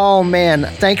 Oh, man,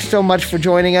 thanks so much for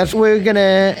joining us. We're going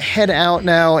to head out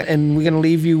now, and we're going to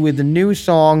leave you with a new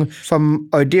song from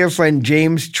our dear friend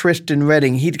James Tristan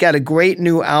Redding. He's got a great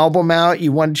new album out.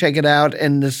 You want to check it out.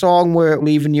 And the song we're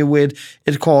leaving you with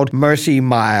is called Mercy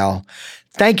Mile.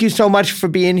 Thank you so much for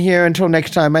being here. Until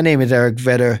next time, my name is Eric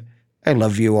Vedder. I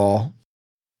love you all.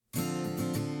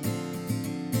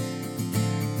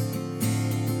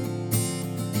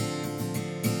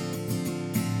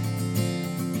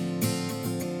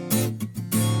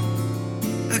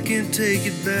 I can't take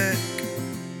it back.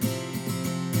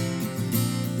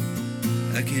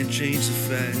 I can't change the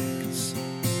facts.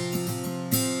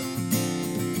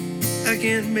 I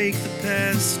can't make the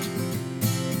past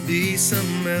be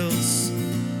something else.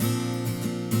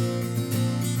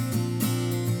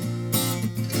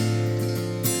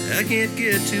 I can't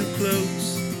get too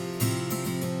close.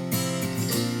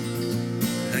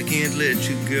 I can't let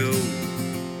you go.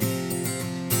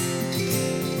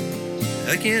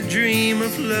 I can't dream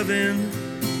of loving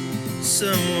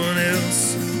someone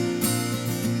else.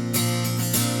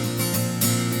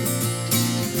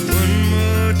 One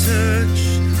more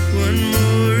touch, one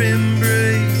more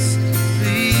embrace.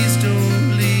 Please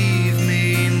don't leave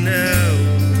me now.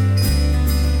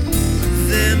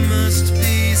 There must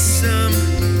be some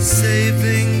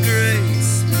saving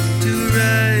grace to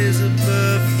rise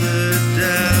above the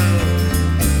down.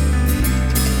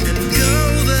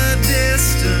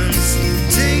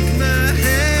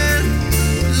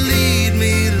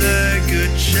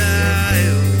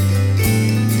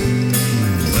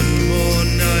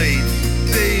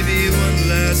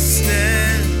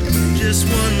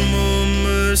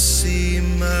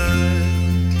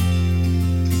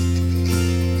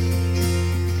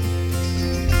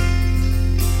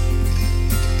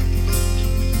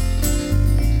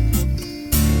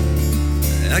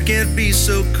 I can't be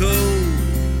so cold.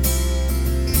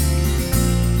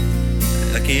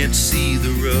 I can't see the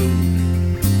road.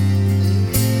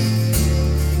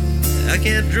 I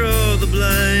can't draw the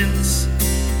blinds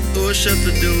or shut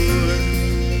the door.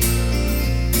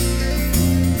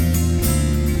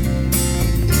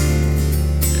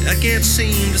 I can't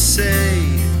seem to say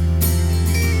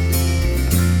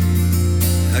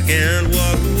I can't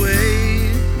walk away.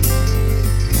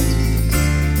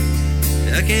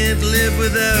 I can't live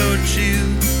without you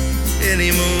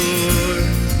anymore.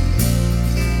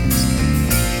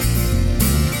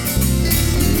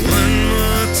 One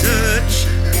more touch,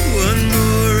 one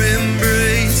more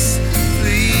embrace.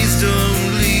 Please don't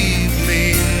leave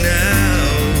me now.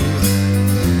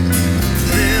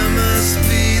 There must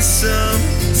be some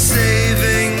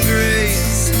saving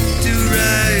grace to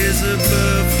rise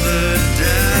above the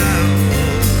doubt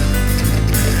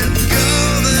and go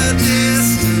the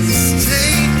distance.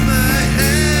 Take my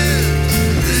hand,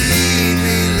 lead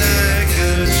me like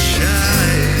a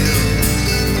child.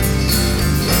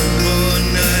 One more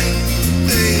night,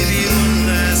 baby, one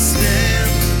last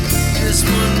stand. Just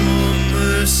one more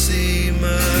mercy,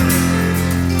 mine.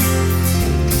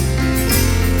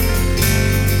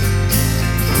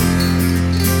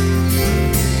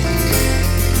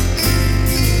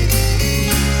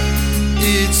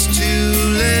 It's too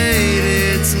late,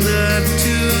 it's not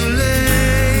too late.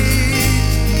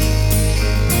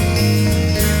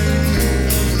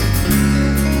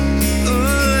 All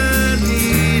I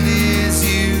need is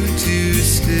you to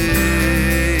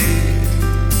stay.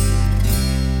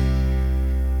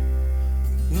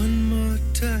 One more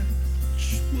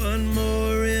touch, one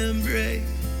more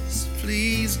embrace.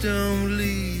 Please don't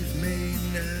leave me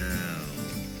now.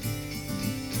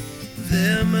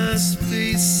 There must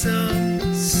be some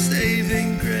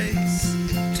saving grace